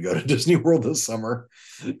not going to go to Disney World this summer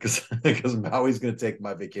because Maui's going to take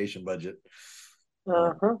my vacation budget.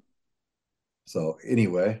 Uh-huh. So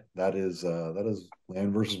anyway, that is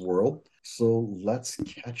Land versus World. So let's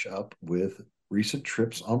catch up with recent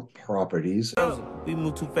trips on properties. We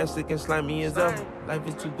move too fast, it can slime me as ever. Life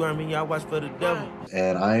is too grimy, I watch for the devil.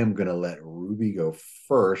 And I am going to let Ruby go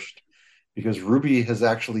first because Ruby has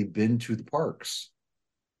actually been to the parks.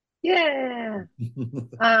 Yeah.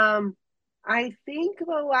 I think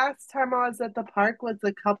the last time I was at the park was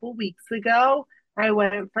a couple weeks ago. I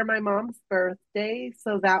went for my mom's birthday,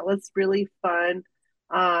 so that was really fun.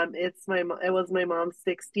 It was my mom's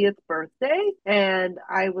 60th birthday, and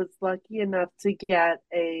I was lucky enough to get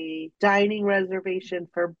a dining reservation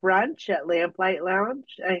for brunch at Lamplight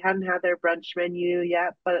Lounge. I hadn't had their brunch menu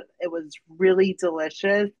yet, but it was really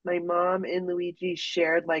delicious. My mom and Luigi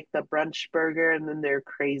shared like the brunch burger and then their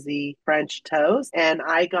crazy French toast, and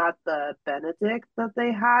I got the Benedict that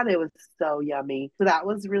they had. It was so yummy. So that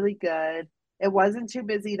was really good. It wasn't too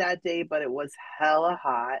busy that day, but it was hella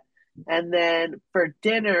hot. And then for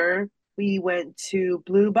dinner, we went to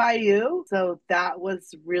Blue Bayou. So that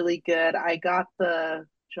was really good. I got the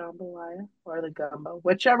jambalaya or the gumbo,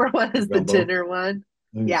 whichever one is the dinner one.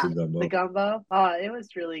 Yeah, the gumbo. Oh, it was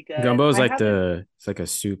really good. Gumbo is like it's like a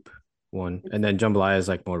soup one, and then jambalaya is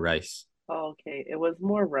like more rice. Oh, okay, it was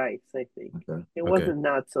more rice, I think. Okay. It wasn't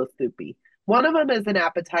not so soupy. One of them is an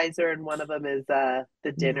appetizer, and one of them is the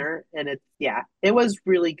dinner, and it was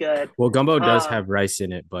really good. Well, gumbo does have rice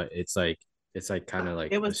in it, but it's like kind of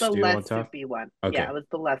like it was the less soupy one. Okay. Yeah, it was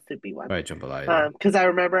the less soupy one. All right, jambalaya. Because I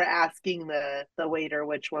remember asking the waiter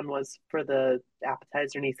which one was for the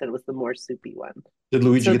appetizer, and he said it was the more soupy one. Did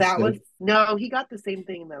Luigi get the steak? No, he got the same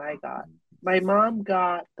thing that I got. My mom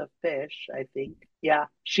got the fish, I think. Yeah,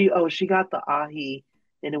 she got the ahi,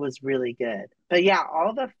 and it was really good. But yeah,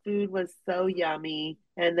 all the food was so yummy.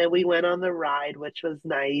 And then we went on the ride, which was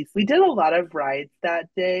nice. We did a lot of rides that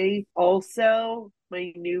day. Also,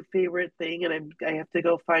 my new favorite thing, and I have to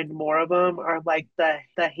go find more of them, are like the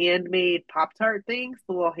handmade Pop-Tart things,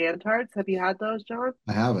 the little hand tarts. Have you had those, John?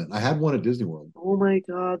 I haven't. I had one at Disney World. Oh my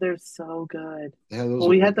God, they're so good. Yeah,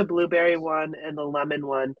 we had the blueberry one and the lemon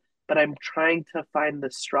one, but I'm trying to find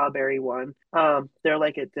the strawberry one. They're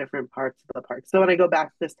like at different parts of the park. So when I go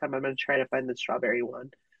back this time, I'm going to try to find the strawberry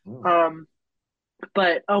one. Oh.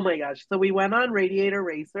 But oh my gosh. So we went on Radiator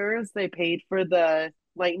Racers. They paid for the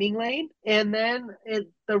lightning lane, and then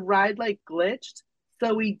the ride like glitched.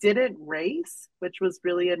 So we didn't race, which was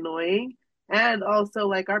really annoying. And also,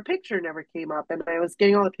 like, our picture never came up, and I was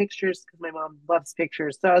getting all the pictures because my mom loves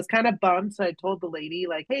pictures. So I was kind of bummed. So I told the lady,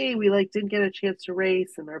 like, hey, we like didn't get a chance to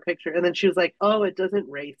race in our picture. And then she was like, oh, it doesn't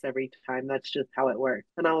race every time. That's just how it works.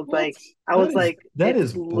 And I was like, that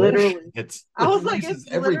is literally, I was like, it's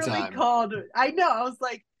literally every time. called. I know. I was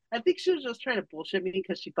like, I think she was just trying to bullshit me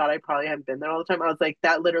because she thought I probably hadn't been there all the time. I was like,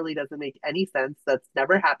 that literally doesn't make any sense. That's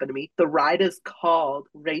never happened to me. The ride is called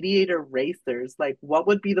Radiator Racers. Like, what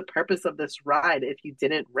would be the purpose of this ride if you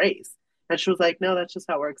didn't race? And she was like, no, that's just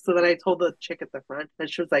how it works. So then I told the chick at the front, and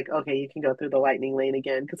she was like, okay, you can go through the lightning lane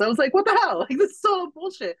again. Because I was like, what the hell? Like, this is so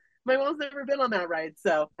bullshit. My mom's never been on that ride.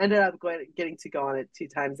 So I ended up getting to go on it 2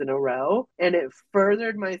 times in a row. And it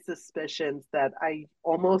furthered my suspicions that I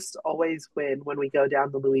almost always win when we go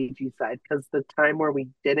down the Luigi side. Because the time where we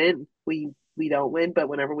didn't, we don't win. But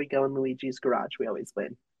whenever we go in Luigi's garage, we always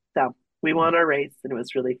win. So we won our race, and it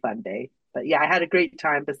was a really fun day. But yeah, I had a great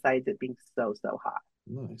time besides it being so hot.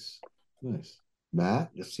 Nice.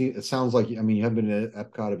 Matt, it sounds like, I mean, you haven't been at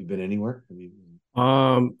Epcot. Have you been anywhere?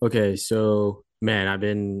 Okay, so man, I've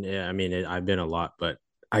been a lot, but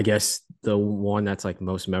I guess the one that's like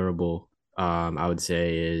most memorable, I would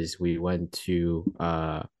say, is we went to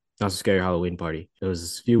Not So Scary Halloween Party. It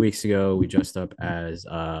was a few weeks ago. We dressed up as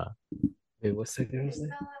what's the girl's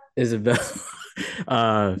name?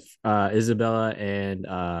 Isabella. Isabella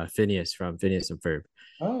and Phineas from Phineas and Ferb.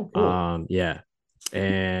 Oh, cool. Yeah.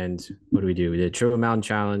 And what do? We did Triple Mountain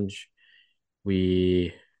Challenge.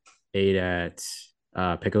 We ate at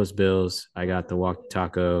Pecos Bills. I got the walk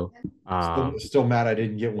taco. Still mad I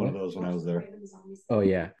didn't get one of those when I was there. Oh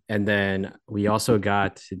yeah, and then we also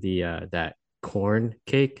got the that corn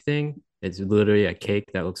cake thing. It's literally a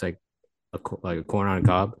cake that looks like a corn on a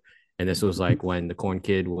cob, and this was like when the corn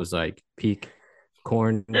kid was like peak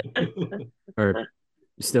corn or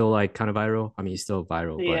still like kind of viral. I mean, he's still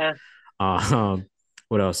viral, yeah. But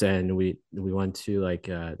what else? And we went to like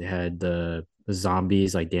they had the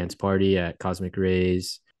zombies like dance party at Cosmic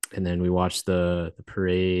Rays, and then we watched the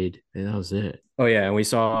parade, and that was it. Oh yeah, and we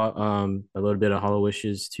saw a little bit of Hollow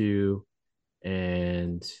Wishes too,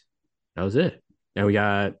 and that was it. And we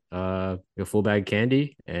got a full bag of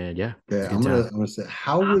candy, and yeah. Okay, I'm gonna say,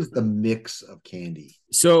 how was the mix of candy?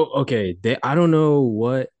 So okay, I don't know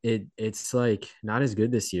what it's like. Not as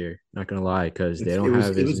good this year. Not gonna lie, because they don't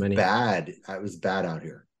have as many. Bad. It was bad out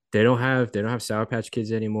here. They don't have Sour Patch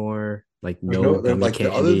Kids anymore. Like like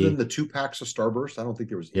other than the 2 packs of Starburst, I don't think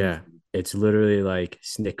there was. It's literally like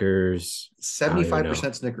Snickers.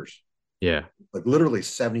 75% Snickers. Yeah, like literally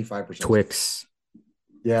 75%. Twix.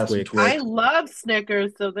 Yeah, Twix. I love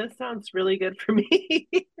Snickers, so this sounds really good for me.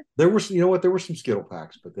 There were some Skittle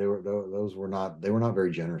packs, but those were not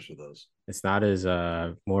very generous with those. It's not as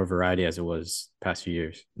more variety as it was past few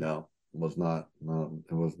years. No, it was not. No,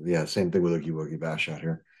 it was same thing with Oogie Boogie Bash out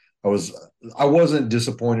here. I wasn't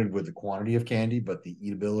disappointed with the quantity of candy, but the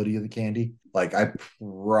eatability of the candy. Like I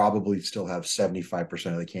probably still have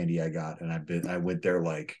 75% of the candy I got, and I went there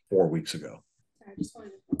like 4 weeks ago.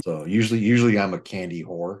 So usually I'm a candy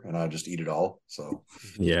whore and I just eat it all. So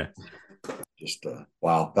yeah. Just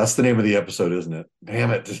wow, that's the name of the episode, isn't it?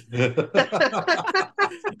 Damn it.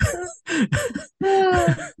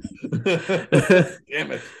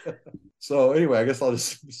 Damn it. So anyway, I guess I'll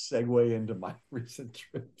just segue into my recent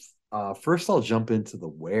trips. First, I'll jump into the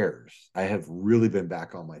wears. I have really been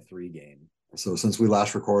back on my 3 game. So since we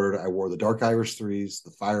last recorded, I wore the Dark Irish 3s,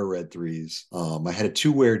 the Fire Red 3s. I had a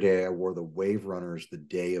 2-wear day. I wore the Wave Runners the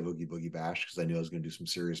day of Oogie Boogie Bash because I knew I was going to do some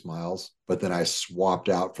serious miles. But then I swapped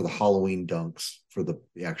out for the Halloween dunks for the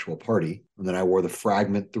actual party. And then I wore the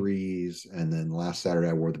Fragment 3s. And then last Saturday,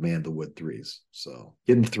 I wore the Man of the Wood 3s. So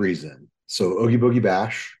getting 3s in. So Oogie Boogie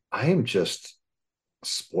Bash, I am just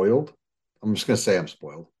spoiled. I'm just going to say I'm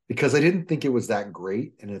spoiled because I didn't think it was that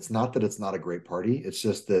great. And it's not that it's not a great party. It's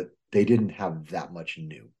just that they didn't have that much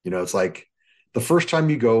new. You know, it's like the first time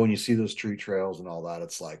you go and you see those tree trails and all that,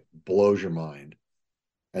 it's like blows your mind.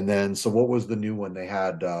 And then, so what was the new one? They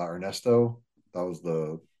had Ernesto. That was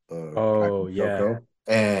the oh yeah, Coco.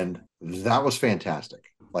 And that was fantastic.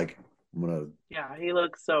 Like I'm gonna. Yeah, he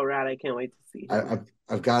looks so rad. I can't wait to see him.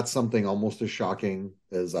 I've got something almost as shocking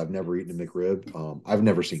as I've never eaten a McRib. I've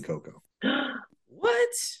never seen Coco. What?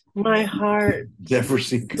 My heart. Never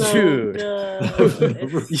seen Coco. So Dude,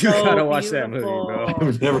 good. you so gotta watch that movie, bro.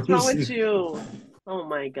 I've never What's wrong seen with you? Oh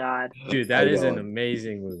my God. Dude, that is an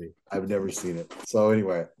amazing movie. I've never seen it. So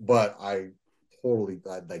anyway, but I totally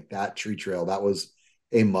like that tree trail. That was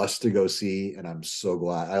a must to go see, and I'm so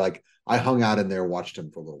glad. I hung out in there and watched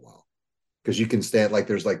him for a little while because you can stand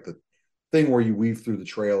there's like the thing where you weave through the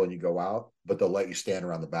trail and you go out, but they'll let you stand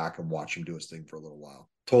around the back and watch him do his thing for a little while.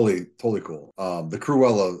 Totally cool. The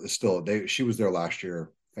Cruella is still she was there last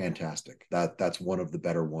year. Fantastic. That's one of the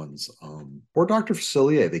better ones. Poor Dr.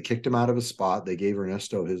 Facilier, they kicked him out of his spot. They gave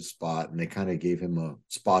Ernesto his spot, and they kind of gave him a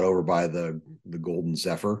spot over by the Golden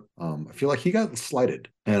Zephyr. I feel like he got slighted,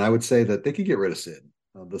 and I would say that they could get rid of Sid.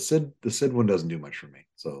 The Sid one doesn't do much for me.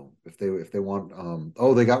 So if they want,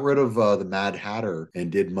 they got rid of the Mad Hatter and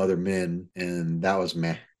did Mother Min, and that was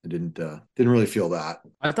meh. I didn't really feel that.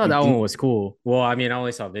 I thought that one was cool. Well, I mean, I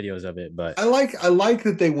only saw videos of it, but I like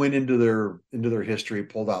that they went into their history,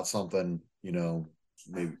 pulled out something, you know,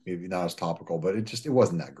 maybe not as topical, but it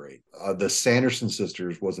wasn't that great. The Sanderson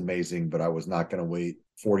sisters was amazing, but I was not going to wait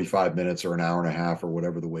 45 minutes or an hour and a half or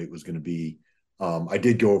whatever the wait was going to be. I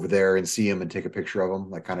did go over there and see him and take a picture of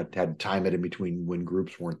him. I kind of had to time it in between when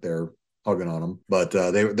groups weren't there hugging on them, but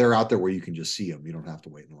they're out there where you can just see them. You don't have to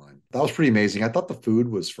wait in line. That was pretty amazing. I thought the food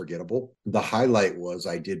was forgettable. The highlight was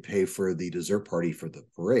I did pay for the dessert party for the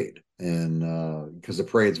parade, and because the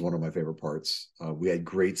parade's one of my favorite parts. We had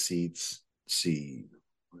great seats. Let's see.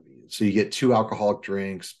 So you get 2 alcoholic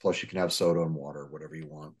drinks, plus you can have soda and water, whatever you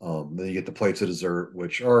want. Then you get the plates of dessert,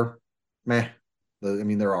 which are meh. I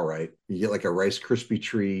mean, they're all right. You get like a Rice Krispie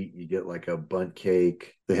treat. You get like a bundt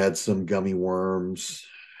cake. They had some gummy worms.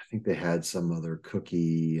 I think they had some other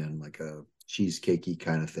cookie and like a cheesecakey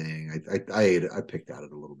kind of thing. I picked at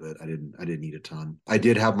it a little bit. I didn't eat a ton. I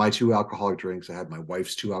did have my 2 alcoholic drinks. I had my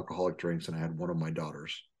wife's 2 alcoholic drinks, and I had one of my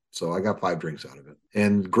daughters. So I got 5 drinks out of it,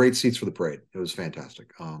 and great seats for the parade. It was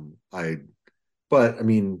fantastic. But I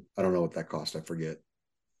mean, I don't know what that cost. I forget.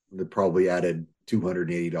 They probably added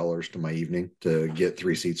 $280 to my evening to get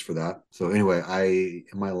 3 seats for that. So anyway,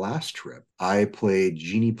 in my last trip, I played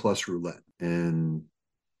Genie Plus Roulette, and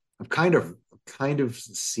I've kind of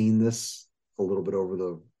seen this a little bit over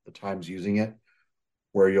the times using it,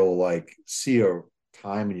 where you'll like see a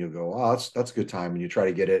time and you'll go, oh, that's a good time, and you try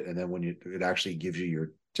to get it, and then when it actually gives you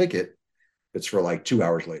your ticket, it's for like 2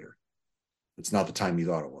 hours later. It's not the time you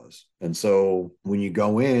thought it was. And so when you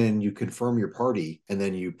go in, you confirm your party, and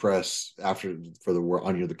then you press on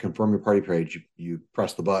the confirm your party page, you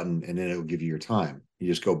press the button, and then it'll give you your time. You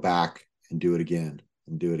just go back and do it again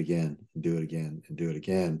and do it again and do it again and do it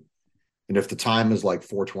again. And if the time is like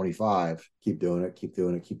 4:25, keep doing it, keep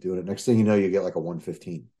doing it, keep doing it. Next thing you know, you get like a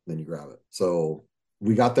 1:15, then you grab it. So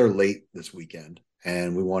we got there late this weekend,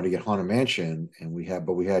 and we wanted to get Haunted Mansion, and we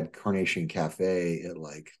had Carnation Cafe at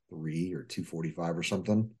like 3 or 2:45 or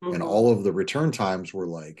something. Mm-hmm. And all of the return times were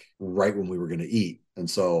like right when we were going to eat. And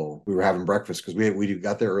so we were having breakfast because we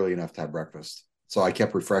got there early enough to have breakfast. So I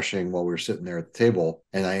kept refreshing while we were sitting there at the table,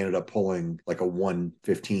 and I ended up pulling like a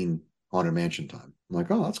 1:15 Haunted Mansion time. I'm like,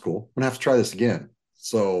 oh, that's cool. I'm gonna have to try this again.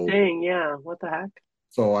 So dang, yeah, what the heck?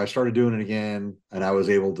 So I started doing it again, and I was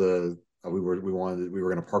able to. We were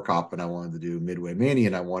going to park hop, and I wanted to do Midway Mania,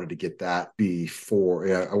 and I wanted to get that before.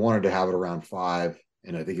 Yeah, I wanted to have it around 5,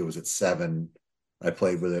 and I think it was at 7. I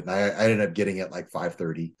played with it, and I ended up getting it like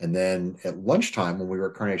 5:30. And then at lunchtime, when we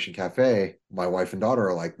were at Carnation Cafe, my wife and daughter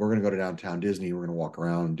are like, we're going to go to downtown Disney. We're going to walk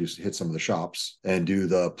around and hit some of the shops and do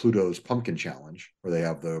the Pluto's Pumpkin Challenge, where they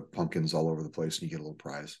have the pumpkins all over the place and you get a little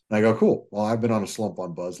prize. And I go, cool. Well, I've been on a slump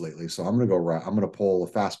on Buzz lately, so I'm going to go. I'm going to pull a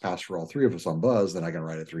fast pass for all three of us on Buzz. Then I can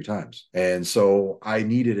ride it 3 times. And so I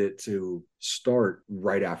needed it to start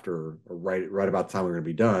right after, or right about the time we were going to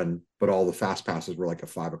be done. But all the fast passes were like at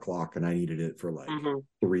 5 o'clock, and I needed it for like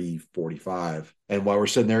 3:45. And while we're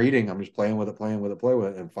sitting there eating, I'm just playing with it.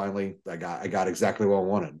 And finally, I got exactly what I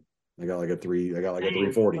wanted. I got like a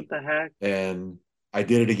 340. What the heck? And I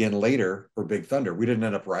did it again later for Big Thunder. We didn't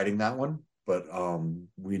end up riding that one, but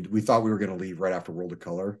we thought we were going to leave right after World of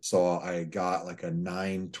Color, so I got like a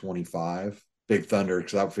 9:25 Big Thunder,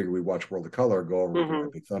 because I figured we'd watch World of Color, go over to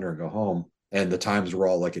Big Thunder and go home. And the times were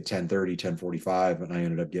all like at 10:30, 10:45, and I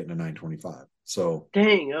ended up getting a 9:25. So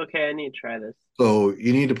dang, okay, I need to try this. So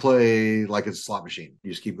you need to play like it's a slot machine.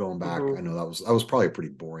 You just keep going back. I know that was probably a pretty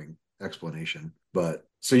boring explanation, but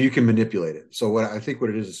so you can manipulate it. So what I think what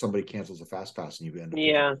it is somebody cancels a fast pass and you end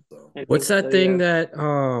up What's that thing that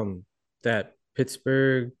that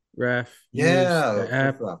Pittsburgh ref?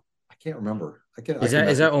 App? I can't remember. Is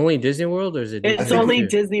that only Disney World, or is it? It's only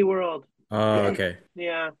Disney World. Oh, okay.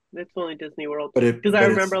 Yeah, it's only Disney World. Because I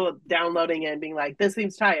remember downloading it and being like, "This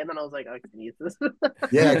seems tight," and then I was like, "I can use this."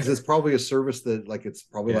 Yeah, because it's probably a service that, like, it's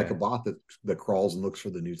probably like a bot that crawls and looks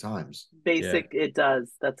for the new times. It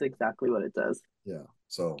does. That's exactly what it does. Yeah.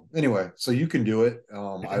 So anyway, so you can do it.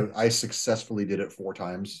 I successfully did it 4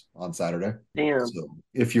 times on Saturday. Damn. So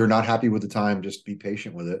if you're not happy with the time, just be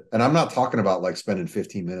patient with it. And I'm not talking about like spending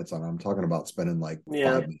 15 minutes on it. I'm talking about spending like 5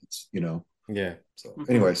 minutes, Yeah. So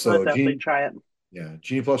anyway, so I'll definitely try it. Yeah,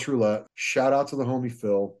 Genie Plus Roulette. Shout out to the homie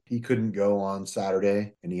Phil. He couldn't go on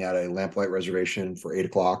Saturday, and he had a lamplight reservation for 8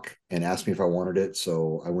 o'clock and asked me if I wanted it.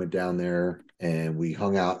 So I went down there and we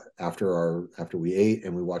hung out after we ate,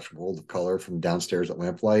 and we watched World of Color from downstairs at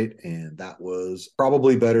Lamplight, and that was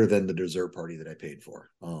probably better than the dessert party that I paid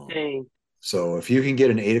for. Dang. So if you can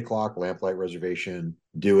get an 8 o'clock lamplight reservation,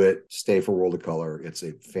 do it. Stay for World of Color. It's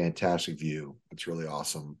a fantastic view. It's really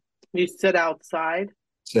awesome. You sit outside?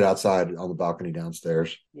 Sit outside on the balcony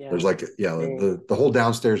downstairs. Yeah. There's like, the whole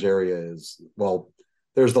downstairs area is, well,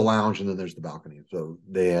 there's the lounge and then there's the balcony. So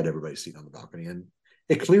they had everybody sitting on the balcony, and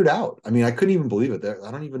it cleared out. I mean, I couldn't even believe it.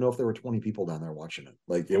 I don't even know if there were 20 people down there watching it.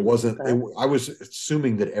 Like, it wasn't, I was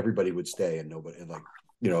assuming that everybody would stay and nobody, and like,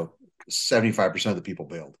 75% of the people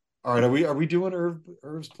bailed. All right, are we doing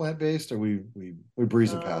herbs plant-based, or we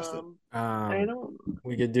breezing past it? I don't.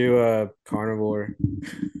 We could do a carnivore.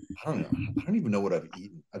 I don't know. I don't even know what I've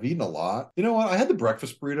eaten. I've eaten a lot. You know what? I had the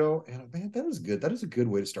breakfast burrito, and man, that is good. That is a good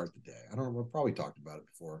way to start the day. I don't know. I've probably talked about it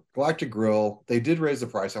before. Galactic Grill. They did raise the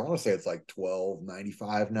price. I want to say it's like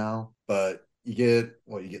 $12.95 now, but you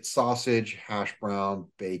get sausage, hash brown,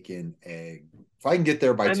 bacon, egg. If I can get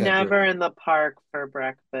there by 10:30. I'm never in the park for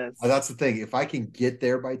breakfast. That's the thing. If I can get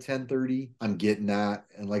there by 10:30, I'm getting that.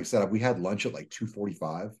 And like I said, we had lunch at like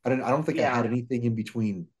 2:45. I don't think I had anything in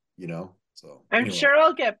between, So I'm sure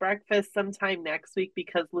I'll get breakfast sometime next week,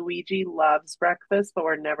 because Luigi loves breakfast, but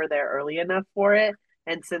we're never there early enough for it.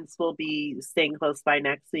 And since we'll be staying close by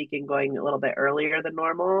next week and going a little bit earlier than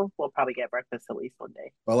normal, we'll probably get breakfast at least one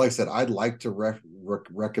day. Well, like I said, I'd like to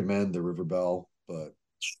recommend the River Bell, but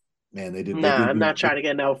man, they did. Nah, I'm not trying to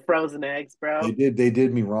get no frozen eggs, bro. They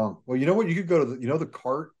did me wrong. Well, you know what? You could go to the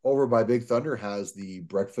cart over by Big Thunder has the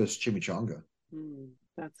breakfast chimichanga.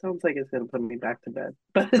 That sounds like it's going to put me back to bed,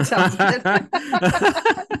 but it sounds good.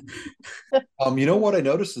 You know what I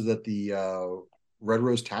noticed is that the Red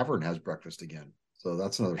Rose Tavern has breakfast again. So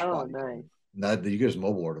that's another spot. Oh, nice. That you guys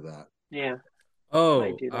mobile order that. Yeah. Oh,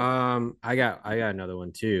 I got another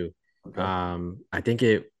one too. Okay. I think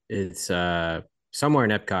it's somewhere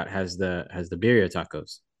in Epcot has the birria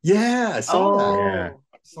tacos. Yeah, I saw that. Yeah.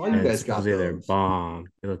 I saw you guys got those. They're bomb.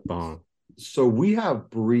 They look bomb. So we have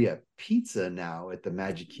birria pizza now at the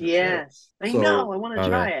Magic Key. Yes, I know. I want to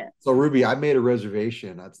try it. So Ruby, I made a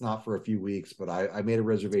reservation. That's not for a few weeks, but I made a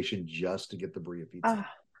reservation just to get the birria pizza.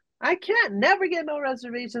 I can't never get no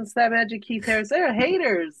reservations to that Magic Key Terrace. They're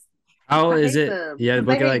haters. How is it? Them. You had to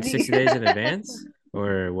book it like 60 days in advance,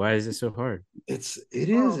 or why is it so hard? It's you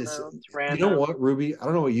know what, Ruby? I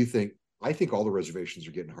don't know what you think. I think all the reservations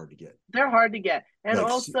are getting hard to get. They're hard to get, and like,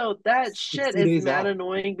 also that shit is mad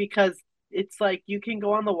annoying, because it's like you can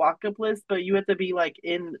go on the walk-up list, but you have to be like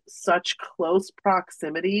in such close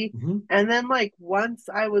proximity. And then like once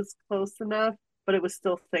I was close enough, but it was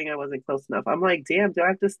still saying I wasn't close enough. I'm like, damn, do I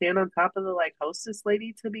have to stand on top of the like hostess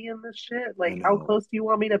lady to be in this shit? Like, how close do you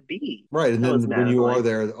want me to be? Right, and That was then mad when you are annoying.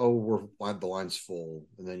 there, the line's full,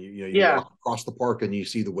 and then you Yeah. walk across the park and you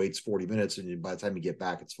see the wait's 40 minutes, and by the time you get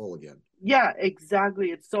back, it's full again. Yeah,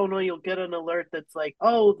 exactly. It's so annoying. You'll get an alert that's like,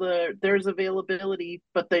 oh, there's availability,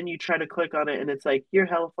 but then you try to click on it and it's like, you're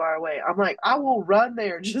hella far away. I'm like, I will run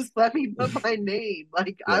there. Just let me put my name.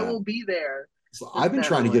 Like, I Yeah. will be there. So It's I've been mad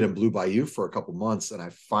trying to get annoying. in Blue Bayou for a couple months, and I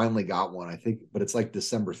finally got one. I think, but it's like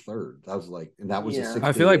December 3rd. That was like, and that was a Yeah. 6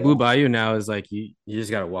 I day feel like Blue walk. Bayou now is like you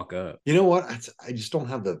just gotta walk up. You know what? I just don't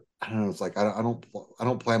have the. I don't know. It's like I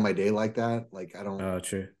don't plan my day like that. Like I don't. Oh,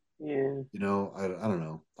 true. Yeah. I don't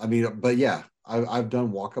know. I mean, but yeah, I've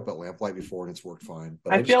done walk up at Lamplight before, and it's worked fine.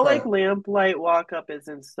 But I just feel try like Lamplight walk up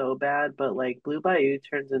isn't so bad, but like Blue Bayou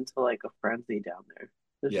turns into like a frenzy down there.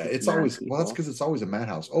 There's Yeah, just it's mad always that's people. because it's always a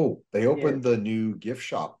madhouse. Oh, they opened the new gift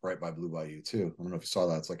shop right by Blue Bayou too. I don't know if you saw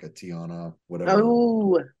that. It's like a Tiana, whatever.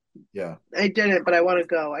 Oh, Yeah, I didn't, but I want to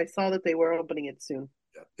go. I saw that they were opening it soon.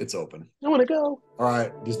 yeah, it's open. I want to go. All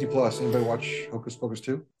right, Disney Plus. Anybody watch Hocus Pocus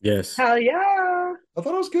 2? Yes. Hell yeah. I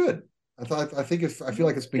thought it was good. I think if I feel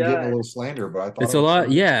like it's been getting a little slander, but I thought It's it a was lot.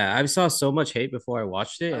 good. Yeah, I saw so much hate before I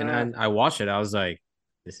watched it, and then I watched it. I was like,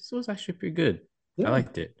 this was actually pretty good. Yeah. I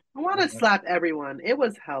liked it. I want to slap everyone. It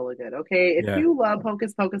was hella good. Okay. If you love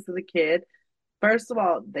Hocus Pocus as a kid, first of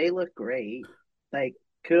all, they look great. Like,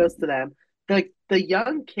 kudos to them. Like, the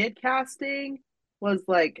young kid casting was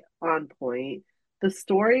like on point. The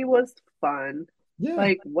story was fun. Yeah.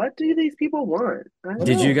 Like, what do these people want? I don't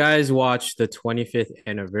Did you know. guys watch the 25th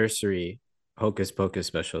anniversary Hocus Pocus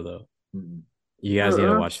special though? You guys need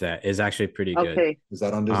to watch that. It's actually pretty good. Okay. Is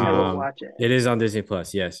that on Disney I will Plus? watch it. It is on Disney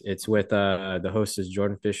Plus. Yes, it's with the host is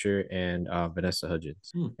Jordan Fisher and Vanessa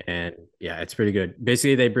Hudgens, and yeah, it's pretty good.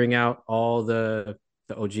 Basically, they bring out all the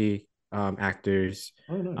OG actors,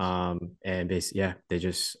 Oh, nice. and basically, yeah, they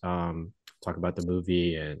just talk about the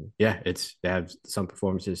movie, and yeah, they have some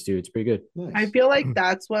performances too. It's pretty good. Nice. I feel like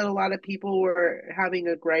that's what a lot of people were having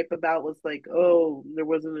a gripe about was like, oh, there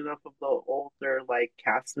wasn't enough of the older like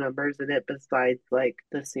cast members in it besides like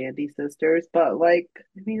the Sandy sisters. But like,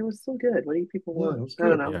 I mean, it was still good. What do you people Yeah, want? it was I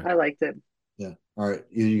don't good. know. Yeah. I liked it. Yeah. All right.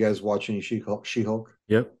 Either you guys watch any She-Hulk?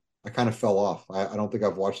 Yep. I kind of fell off. I don't think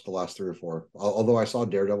I've watched the last 3 or 4. Although I saw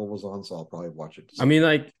Daredevil was on, so I'll probably watch it. I mean,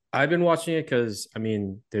 like I've been watching it because I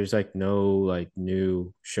mean, there's like no like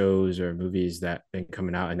new shows or movies that been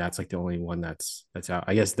coming out, and that's like the only one that's out.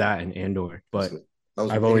 I guess that and Andor, but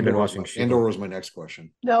I've only been watching She-Hulk. Andor was my next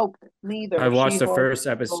question. Nope, neither. I watched the She-Hulk first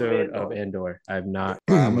or episode of Andor. Andor. I've not.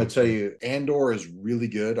 I'm going to tell you, Andor is really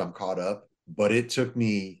good. I'm caught up, but it took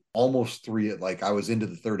me almost 3. Like I was into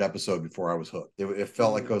the 3rd episode before I was hooked. It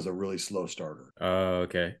felt like it was a really slow starter. Oh,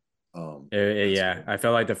 okay. Yeah, I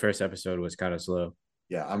felt like the first episode was kind of slow.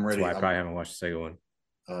 Yeah, I'm ready. That's why I probably haven't watched the second one.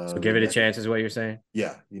 So the give it a next- chance, is what you're saying?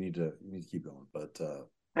 Yeah, you need to keep going. But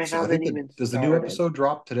I so haven't think even does the new started. episode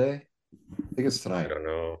drop today? I think it's I tonight. don't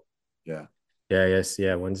know. Yeah. Yeah. Yes.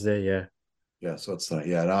 Yeah. Wednesday. Yeah. Yeah, so it's tonight.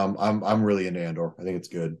 Yeah, and I'm really into Andor. I think it's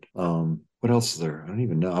good. What else is there? I don't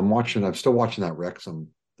even know. I'm still watching that Wrexham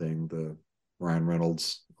thing, the Ryan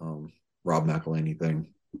Reynolds, Rob McElhenney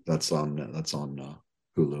thing. That's on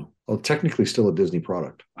Hulu. Well, technically still a Disney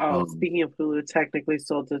product. Oh, speaking of Hulu, technically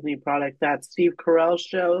still a Disney product. That Steve Carell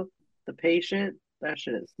show, The Patient, that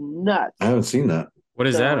shit is nuts. I haven't seen that. What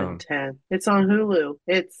is So that on? intense. It's on Hulu.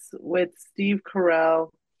 It's with Steve Carell.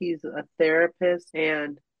 He's a therapist,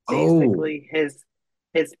 and basically his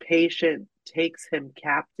patient takes him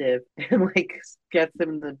captive and like gets him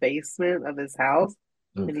in the basement of his house,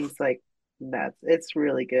 and he's like, "Nuts." It's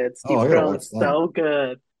really good. Steve I gotta Carell watch is that. so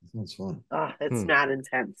good. That's fun. Oh, it's not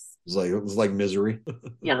intense. It was like Misery.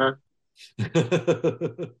 Yeah.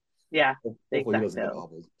 Yeah. Hopefully he doesn't Exactly. get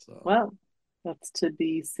hobbled. So. Well, that's to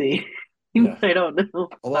be seen. Yeah. I don't know.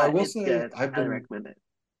 Although I but will it's say good. I've I been recommend it.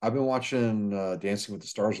 I've been watching Dancing with the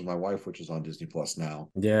Stars with my wife, which is on Disney Plus now.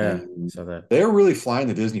 Yeah. And So that. they're really flying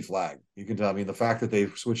the Disney flag. You can tell. I mean, the fact that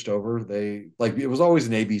they've switched over, they like it was always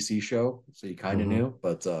an ABC show, so you kind of knew.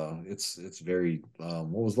 But it's very. What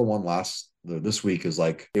was the one this week is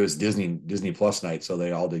like it was Disney Plus night, so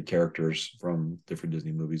they all did characters from different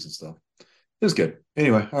Disney movies and stuff. It was good.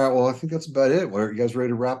 Anyway, all right. Well, I think that's about it. Are you guys ready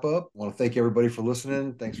to wrap up? I want to thank everybody for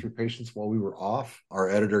listening. Thanks for your patience while we were off.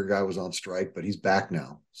 Our editor guy was on strike, but he's back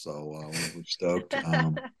now, so we're stoked.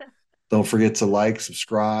 Don't forget to like,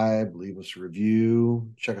 subscribe, leave us a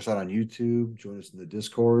review. Check us out on YouTube. Join us in the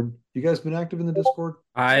Discord. You guys been active in the Discord?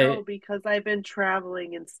 No, because I've been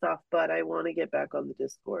traveling and stuff, but I want to get back on the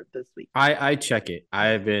Discord this week. I check it.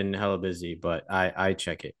 I've been hella busy, but I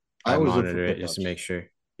check it. I always look monitor for it just to make sure.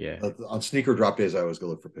 Yeah. On sneaker drop days, I always go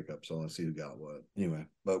look for pickups. So I want to see who got what. Anyway,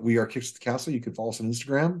 but we are Kicks at the Castle. You can follow us on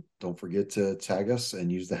Instagram. Don't forget to tag us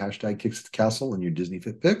and use the hashtag Kicks at the Castle in your Disney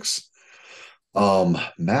Fit Picks.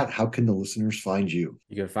 Matt, how can the listeners find you?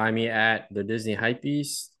 You can find me at the Disney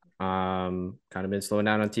Hypebeast. Kind of been slowing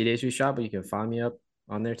down on T-Days we shot, but you can find me up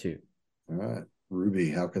on there too. All right. Ruby,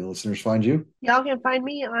 how can the listeners find you? Y'all can find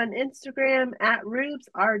me on Instagram at Rubes,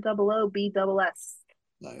 ROOBSS.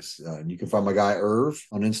 Nice. And you can find my guy Irv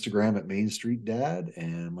on Instagram at Main Street Dad.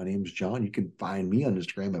 And my name's John. You can find me on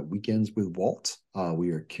Instagram at Weekends with Walt.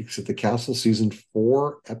 We are Kicks at the Castle, Season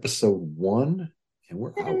 4, Episode 1. And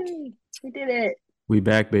we're out. We did it. We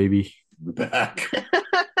back, baby. We're back.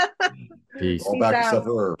 Peace. All back except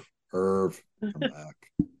for Irv. Irv, come back.